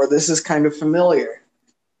before. This is kind of familiar."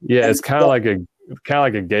 Yeah, And it's kind of like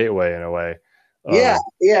a gateway in a way. yeah, um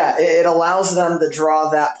yeah, it allows them to draw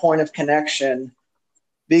that point of connection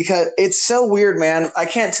because it's so weird, man. I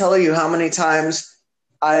can't tell you how many times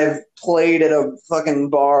I've played at a fucking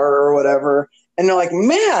bar or whatever, and they're like,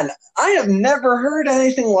 "Man, I have never heard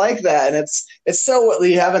anything like that." And it's so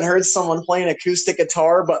you haven't heard someone playing acoustic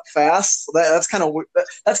guitar but fast. That's kind of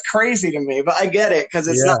that's crazy to me, but I get it because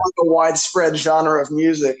it's not yeah, like a widespread genre of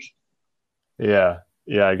music. yeah,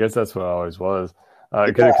 I guess that's what it always was.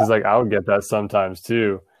 Yeah, Because like I would get that sometimes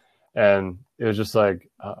too, and it was just like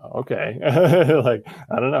okay, like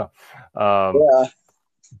I don't know. um yeah.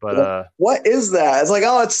 but What is that? It's like,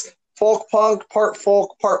 oh, it's folk,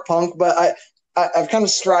 part punk. But I've kind of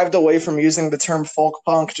strived away from using the term folk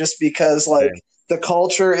punk just because, like, same. the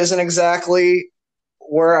culture isn't exactly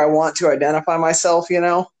where I want to identify myself, you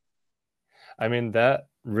know? I mean, that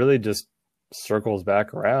really just circles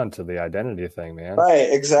back around to the identity thing, man.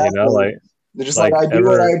 Right, You know, exactly. They're just like, like I do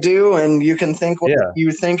what ever, I do, and you can think what yeah,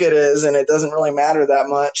 you think it is, and it doesn't really matter that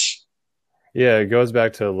much. yeah. It goes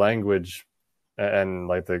back to language and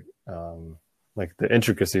like the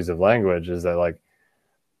intricacies of language. Is that like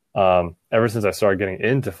ever since I started getting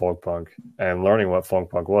into folk punk and learning what folk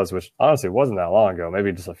punk was, which honestly wasn't that long ago,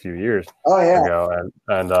 maybe just a few years Oh, yeah. ago,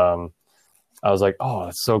 and I was like, oh,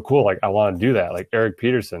 that's so cool. Like I want to do that. Like Eric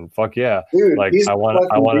Peterson, fuck yeah. Dude, Like he's a I fucking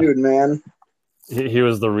want to. dude, man. He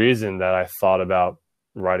was the reason that I thought about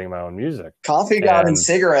writing my own music. Coffee God and And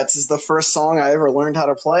Cigarettes is the first song I ever learned how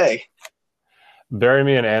to play. Bury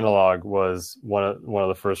Me in Analog was one of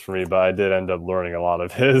the first for me, but I did end up learning a lot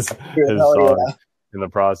of his Dude, his hell songs yeah. in the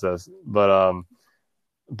process. But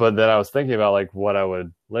but then I was thinking about like what I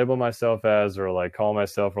would label myself as, or like call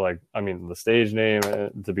myself, or like, I mean, the stage name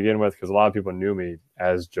to begin with, because a lot of people knew me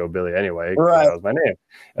as Joe Billy anyway, because Right. that was my name.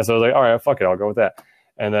 And so I was like, all right, fuck it, I'll go with that.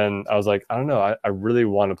 And then I was like, I don't know, I really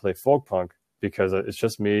want to play folk punk because it's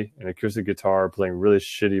just me, an acoustic guitar, playing really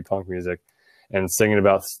shitty punk music and singing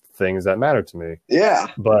about things that matter to me. Yeah.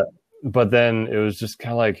 But then it was just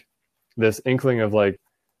kind of like this inkling of like,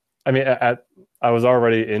 I mean, I was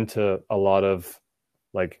already into a lot of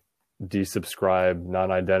like desubscribe,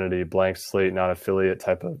 non-identity, blank slate, non-affiliate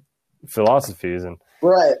type of philosophies. And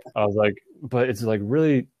Right. I was like, but it's like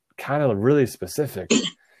really kind of really specific,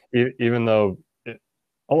 even though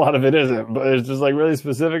a lot of it isn't, but it's just like really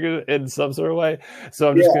specific in some sort of way. So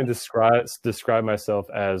I'm just going to describe myself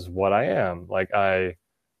as what I am. Like I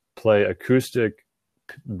play acoustic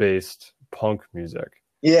based punk music.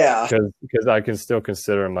 Yeah. Because I can still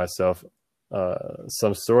consider myself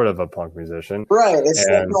some sort of a punk musician. Right. It's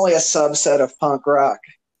definitely a subset of punk rock.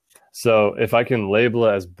 So if I can label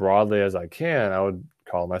it as broadly as I can, I would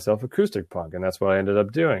call myself acoustic punk, and that's what I ended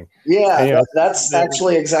up doing. Yeah, and, that's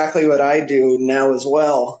actually exactly what I do now as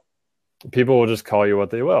well. People will just call you what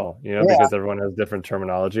they will, because everyone has different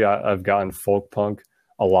terminology. I've gotten folk punk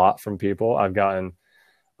a lot from people. I've gotten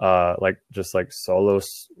just solo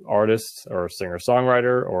artists or singer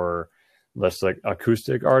songwriter or just like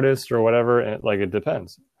acoustic artist or whatever, and like it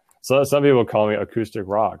depends. So some people call me acoustic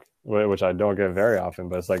rock, which I don't get very often,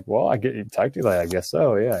 but it's like, well, I get technically, I guess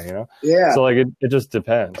so, yeah, Yeah. So like it just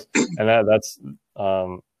depends, and that's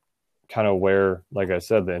kind of where, like I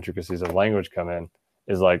said, the intricacies of language come in.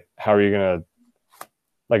 Is like, how are you gonna,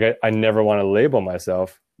 like, I never want to label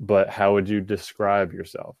myself, but how would you describe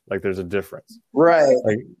yourself? Like, there's a difference, right?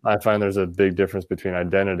 Like I find there's a big difference between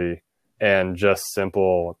identity and just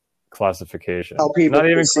simple classification. How people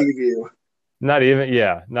perceive you. Not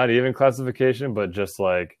even classification, but just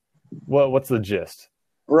like, what's the gist?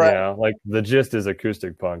 Right. Like the gist is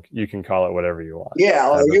acoustic punk. You can call it whatever you want. Yeah.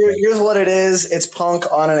 Like, here's what it is. It's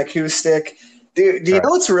punk on an acoustic. Do you know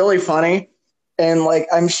what's really funny? And like,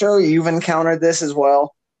 I'm sure you've encountered this as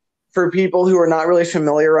well. For people who are not really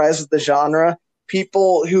familiarized with the genre,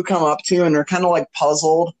 people who come up to you and they're kind of like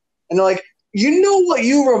puzzled, and they're like, you know what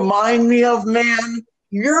you remind me of, man?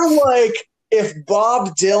 You're like if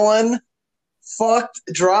Bob Dylan fucked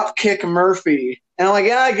Dropkick Murphy. And I'm like,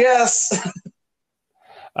 yeah, I guess.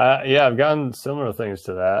 Yeah, I've gotten similar things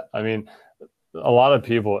to that. I mean, a lot of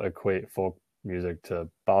people equate folk music to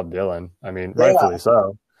Bob Dylan. I mean, rightfully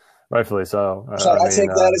so. Rightfully so. So I take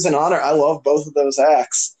that as an honor. I love both of those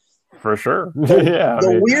acts. For sure. Yeah.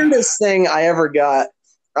 The weirdest thing I ever got,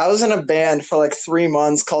 I was in a band for like 3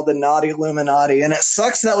 months called the Naughty Illuminati, and it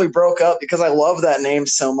sucks that we broke up because I love that name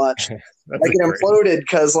so much. Like it imploded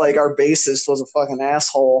because like our bassist was a fucking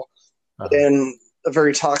asshole and a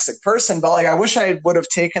very toxic person. But like I wish I would have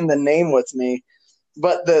taken the name with me.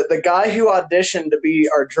 But the guy who auditioned to be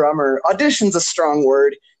our drummer, audition's a strong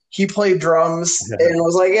word. He played drums and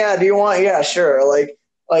was like, "Yeah, do you want? Yeah, sure." Like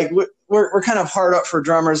we're kind of hard up for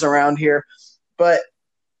drummers around here, but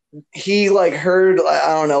he like heard,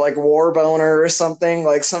 I don't know, like War Boner or something,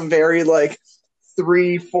 like some very like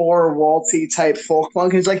 3/4 waltzy type folk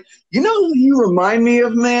punk. He's like, you know who you remind me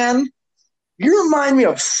of, man? You remind me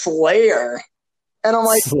of Slayer. And I'm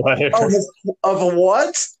like, of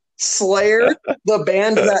what? Slayer, the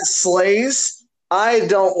band that slays. I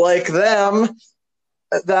don't like them.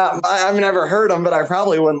 That I've never heard them, but I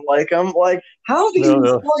probably wouldn't like them. Like, how do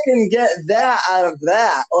you fucking get that out of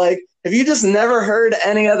that? Like, if you just never heard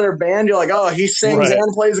any other band, you're like, oh, he sings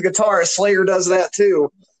and plays a guitar. Slayer does that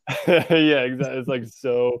too. Yeah, exactly. It's like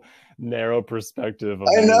so narrow perspective.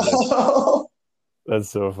 I know. That's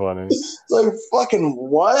so funny. It's like, fucking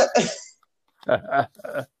what?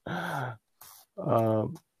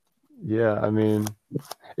 Yeah, I mean,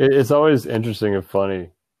 it's always interesting and funny.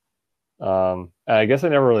 And I guess I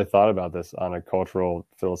never really thought about this on a cultural,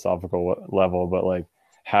 philosophical level, but like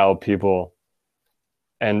how people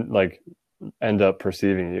end up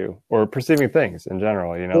perceiving you or perceiving things in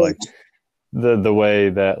general, like the way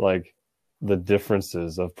that like the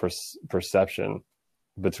differences of perception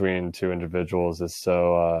between two individuals is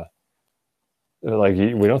so like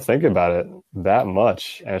we don't think about it that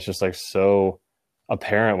much, and it's just like so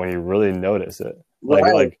apparent when you really notice it.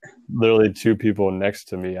 Like literally two people next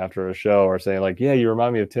to me after a show are saying like, yeah, you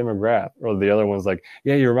remind me of Tim McGrath, or the other one's like,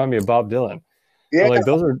 yeah, you remind me of Bob Dylan. Yeah, like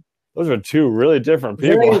those are two really different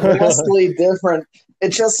people. Very vastly different.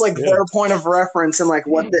 It's just like their point of reference and like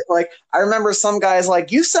what like I remember some guys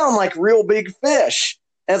like, you sound like Real Big Fish.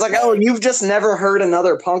 And it's like, oh, you've just never heard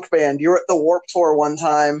another punk band. You were at the Warped Tour one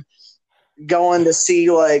time going to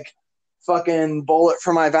see like fucking Bullet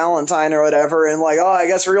for My Valentine or whatever, and like, oh, I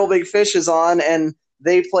guess Real Big Fish is on, and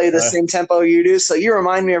they play the same tempo you do, so you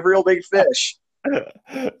remind me of Real Big Fish.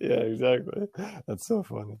 Yeah, exactly. That's so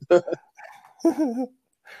funny.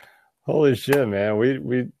 Holy shit, man.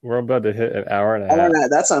 We're about to hit an hour and a half.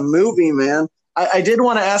 That's a movie, man. I did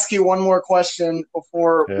want to ask you one more question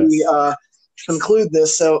before we conclude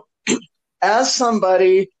this. So, as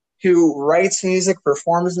somebody who writes music,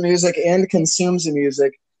 performs music, and consumes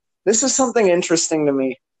music, this is something interesting to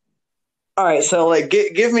me. All right, so like,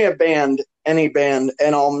 give me a band, any band,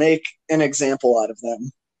 and I'll make an example out of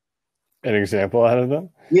them. An example out of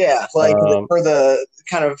them? Yeah, like for the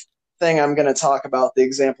kind of thing I'm going to talk about, the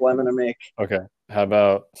example I'm going to make. Okay. How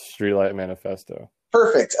about Streetlight Manifesto?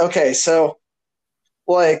 Perfect. Okay, so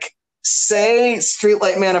like, say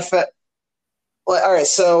Streetlight Manifesto. Like, all right,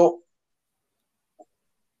 so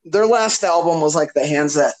their last album was like The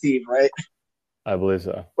Hands That Thieve, right? I believe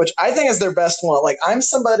so. Which I think is their best one. Like, I'm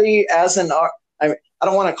somebody as an I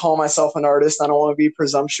don't want to call myself an artist. I don't want to be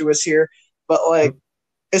presumptuous here, but like,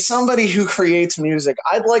 as somebody who creates music,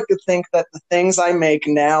 I'd like to think that the things I make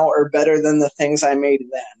now are better than the things I made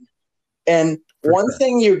then. And one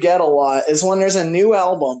thing you get a lot is when there's a new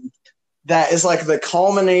album that is like the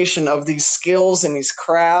culmination of these skills and these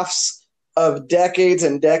crafts of decades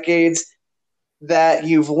and decades that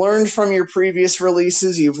you've learned from your previous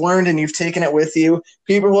releases, you've learned and you've taken it with you.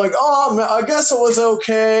 People are like, oh, I guess it was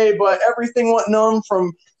okay, but everything went numb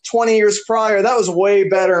from 20 years prior. That was way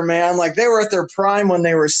better, man. Like, they were at their prime when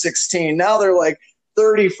they were 16. Now they're like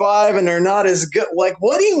 35 and they're not as good. Like,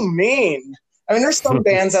 what do you mean? I mean, there's some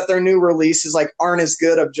bands that their new releases like aren't as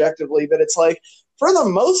good objectively, but it's like, for the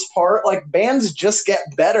most part, like, bands just get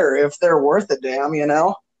better if they're worth a damn, you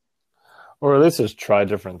know? Or at least just try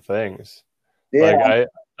different things. Yeah.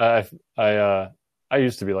 Like I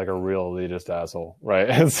used to be like a real elitist asshole, right?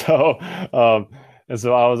 And so I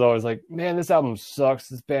was always like, man, this album sucks.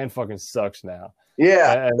 This band fucking sucks now.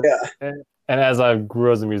 Yeah. And as I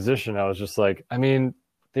grew as a musician, I was just like, I mean,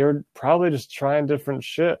 they were probably just trying different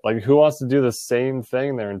shit. Like, who wants to do the same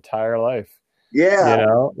thing their entire life? Yeah. You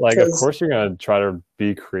know, like, of course you're going to try to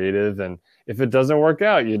be creative. And if it doesn't work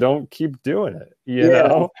out, you don't keep doing it. You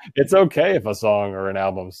know, it's okay if a song or an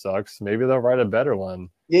album sucks. Maybe they'll write a better one.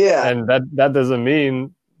 Yeah. And that doesn't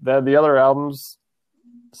mean that the other albums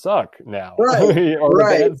suck now. Right. Or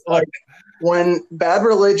right. Like, when Bad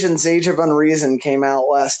Religion's Age of Unreason came out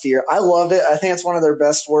last year, I love it. I think it's one of their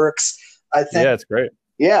best works. I think. Yeah, it's great.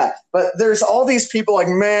 Yeah, but there's all these people like,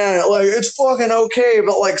 man, like, it's fucking okay,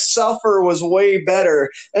 but like, Suffer was way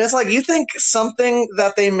better. And it's like, you think something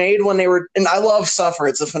that they made when they were, and I love Suffer,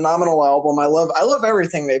 it's a phenomenal album. I love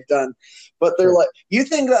everything they've done. But they're like, you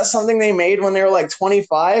think that something they made when they were like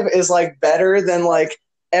 25 is like better than like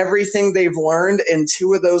everything they've learned in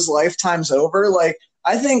 2 of those lifetimes over? Like,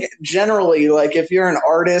 I think generally, like, if you're an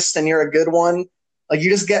artist and you're a good one, like,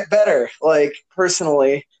 you just get better, like,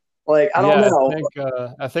 personally. Like, I don't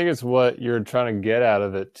know. I think it's what you're trying to get out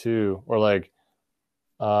of it too, or like,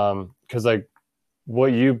 because like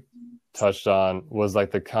what you touched on was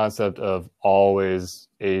like the concept of always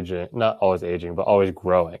aging, not always aging, but always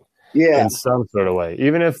growing. Yeah. In some sort of way,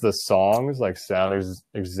 even if the songs like sound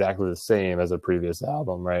exactly the same as a previous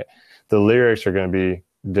album, right? The lyrics are going to be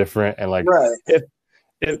different, and like,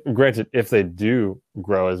 granted, if they do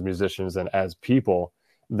grow as musicians and as people,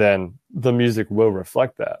 then the music will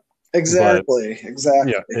reflect that. Exactly.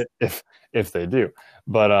 Yeah, if they do.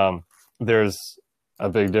 But there's a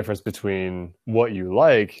big difference between what you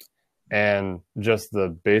like and just the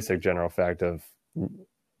basic general fact of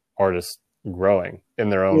artists growing in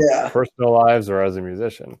their own personal lives or as a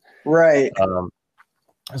musician. Right.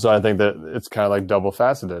 So I think that it's kind of like double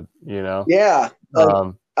faceted, you know? Yeah.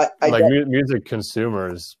 Music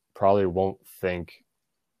consumers probably won't think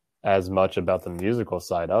as much about the musical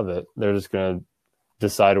side of it. They're just going to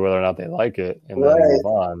decide whether or not they like it and then move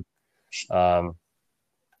on.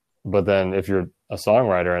 But then if you're a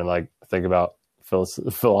songwriter and like think about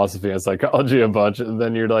philosophy and psychology a bunch,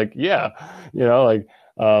 then you're like, yeah, you know, like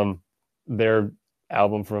their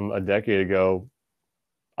album from a decade ago,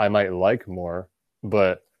 I might like more,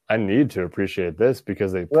 but I need to appreciate this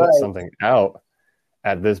because they put something out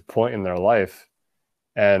at this point in their life.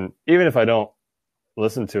 And even if I don't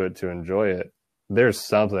listen to it to enjoy it, there's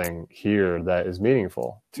something here that is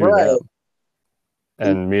meaningful to them.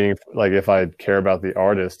 And meaningful, like, if I care about the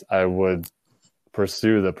artist, I would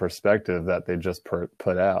pursue the perspective that they just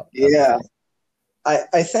put out. Yeah.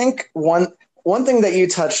 I think one thing that you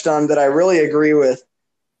touched on that I really agree with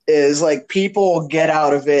is like people get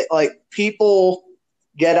out of it. Like people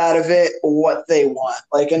get out of it what they want.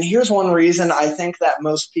 Like, and here's one reason I think that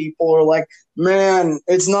most people are like, man,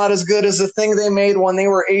 it's not as good as the thing they made when they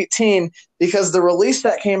were 18, because the release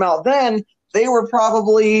that came out then, they were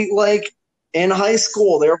probably like in high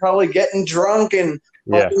school. They were probably getting drunk and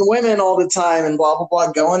fucking women all the time and blah, blah,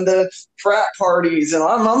 blah, going to frat parties, and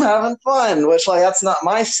I'm having fun, which, like, that's not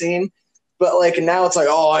my scene. But, like, now it's like,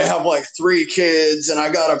 oh, I have, like, 3 kids, and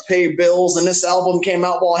I got to pay bills, and this album came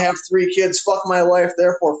out while I have 3 kids. Fuck my life,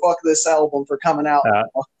 therefore fuck this album for coming out.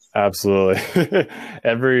 Absolutely.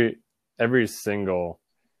 Every single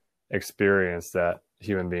experience that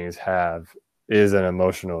human beings have is an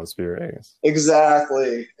emotional experience.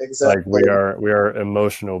 Exactly. Like, we are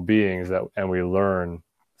emotional beings and we learn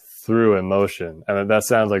through emotion. And that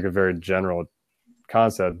sounds like a very general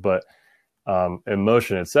concept, but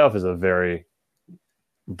emotion itself is a very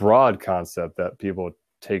broad concept that people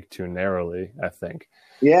take too narrowly, I think.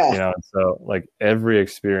 Yeah. You know, so like every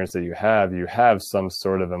experience that you have some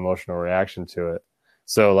sort of emotional reaction to it.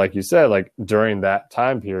 So like you said, like during that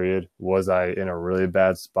time period, was I in a really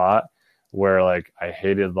bad spot where like I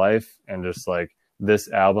hated life, and just like this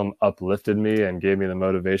album uplifted me and gave me the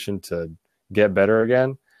motivation to get better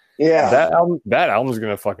again? Yeah. That album's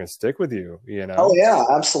gonna fucking stick with you, you know? Oh yeah,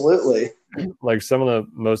 absolutely. Like some of the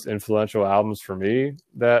most influential albums for me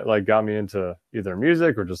that like got me into either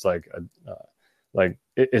music or just like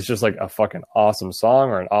it's just like a fucking awesome song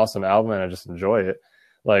or an awesome album, and I just enjoy it.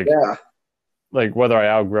 Like, yeah. Like whether I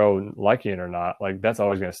outgrow liking it or not, like that's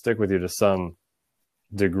always going to stick with you to some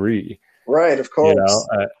degree. Right, of course.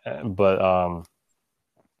 You know, but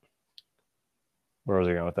where was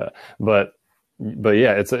I going with that? But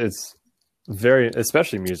yeah, it's very,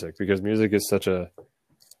 especially music, because music is such a,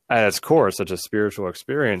 at its core, such a spiritual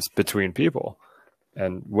experience between people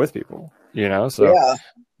and with people, you know? So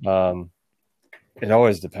it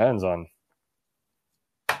always depends on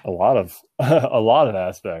a lot of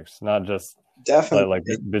aspects, not just definitely like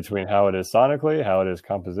between how it is sonically, how it is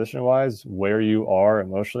composition wise, where you are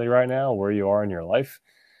emotionally right now, where you are in your life.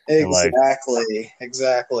 Exactly.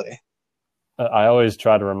 I always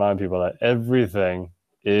try to remind people that everything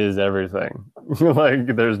is everything. Like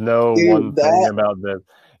there's no one thing about this,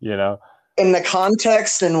 you know? In the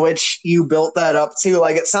context in which you built that up to,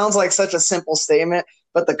 like, it sounds like such a simple statement,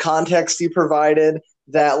 but the context you provided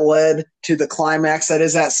that led to the climax that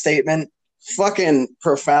is that statement, fucking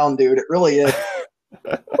profound, dude. It really is.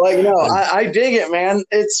 Like, no, I dig it, man.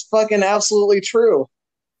 It's fucking absolutely true.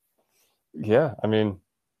 Yeah, I mean,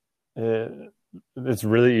 it's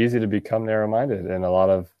really easy to become narrow-minded in a lot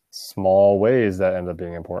of small ways that end up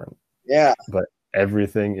being important. Yeah. But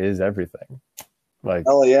everything is everything. Like,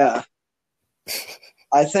 hell yeah.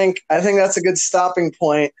 I think that's a good stopping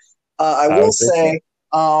point. I will say,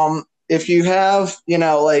 if you have, you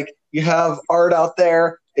know, like, you have art out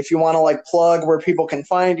there, if you want to like plug where people can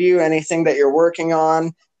find you, anything that you're working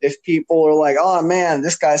on, if people are like, oh man,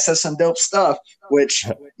 this guy says some dope stuff, which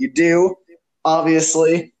you do,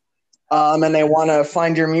 obviously, and they want to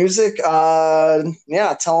find your music, tell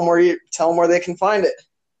them where they can find it.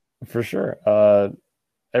 For sure.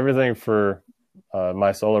 Everything for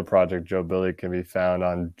my solo project, Joe Billy, can be found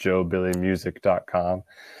on joebillymusic.com.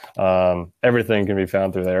 Everything can be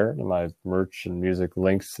found through there, my merch and music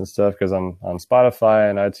links and stuff, because I'm on Spotify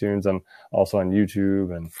and iTunes. I'm also on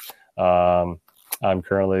YouTube, and I'm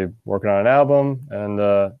currently working on an album and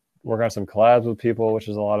working on some collabs with people, which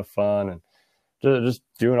is a lot of fun, and just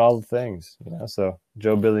doing all the things, you know. So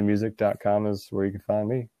joebillymusic.com is where you can find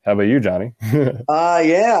me. How about you, Johnny?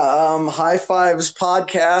 High Fives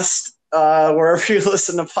Podcast, wherever you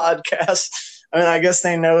listen to podcasts. I mean, I guess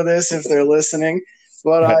they know this if they're listening.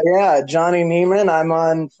 But Johnny Neiman. I'm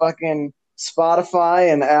on fucking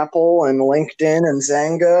Spotify and Apple and LinkedIn and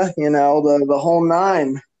Zanga, you know, the whole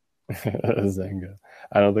nine. Zanga.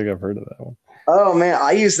 I don't think I've heard of that one. Oh, man,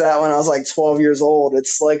 I used that when I was like 12 years old.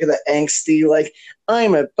 It's like the angsty, like,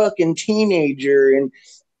 I'm a fucking teenager and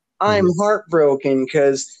I'm heartbroken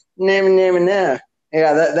because nah.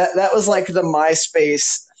 Yeah, that was like the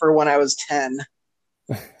MySpace for when I was 10.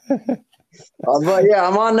 But yeah,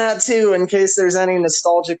 I'm on that too, in case there's any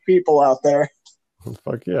nostalgic people out there.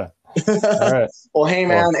 Fuck yeah. All right. Well, hey,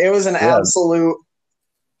 man, it was an absolute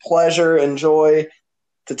pleasure and joy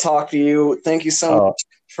to talk to you. Thank you so much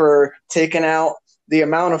for taking out the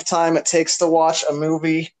amount of time it takes to watch a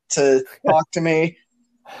movie to talk to me.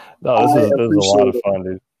 No, this was a lot of fun,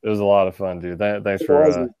 dude. It was a lot of fun, dude. Thanks for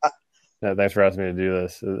asking me to do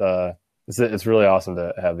this. It's really awesome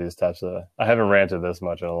to have these types of. I haven't ranted this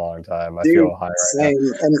much in a long time. I Dude, feel high right same.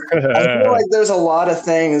 And I feel now. like there's a lot of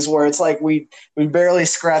things where it's like we barely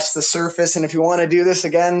scratched the surface. And if you want to do this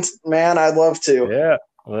again, man, I'd love to. Yeah,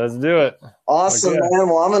 let's do it. Awesome, Okay. man.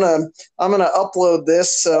 Well, I'm gonna upload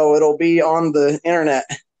this so it'll be on the internet.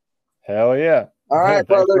 Hell yeah! All right, Thanks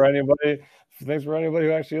brother. for anybody. Thanks for anybody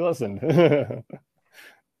who actually listened.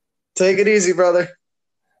 Take it easy, brother.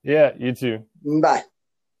 Yeah, you too. Bye.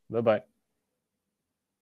 Bye bye.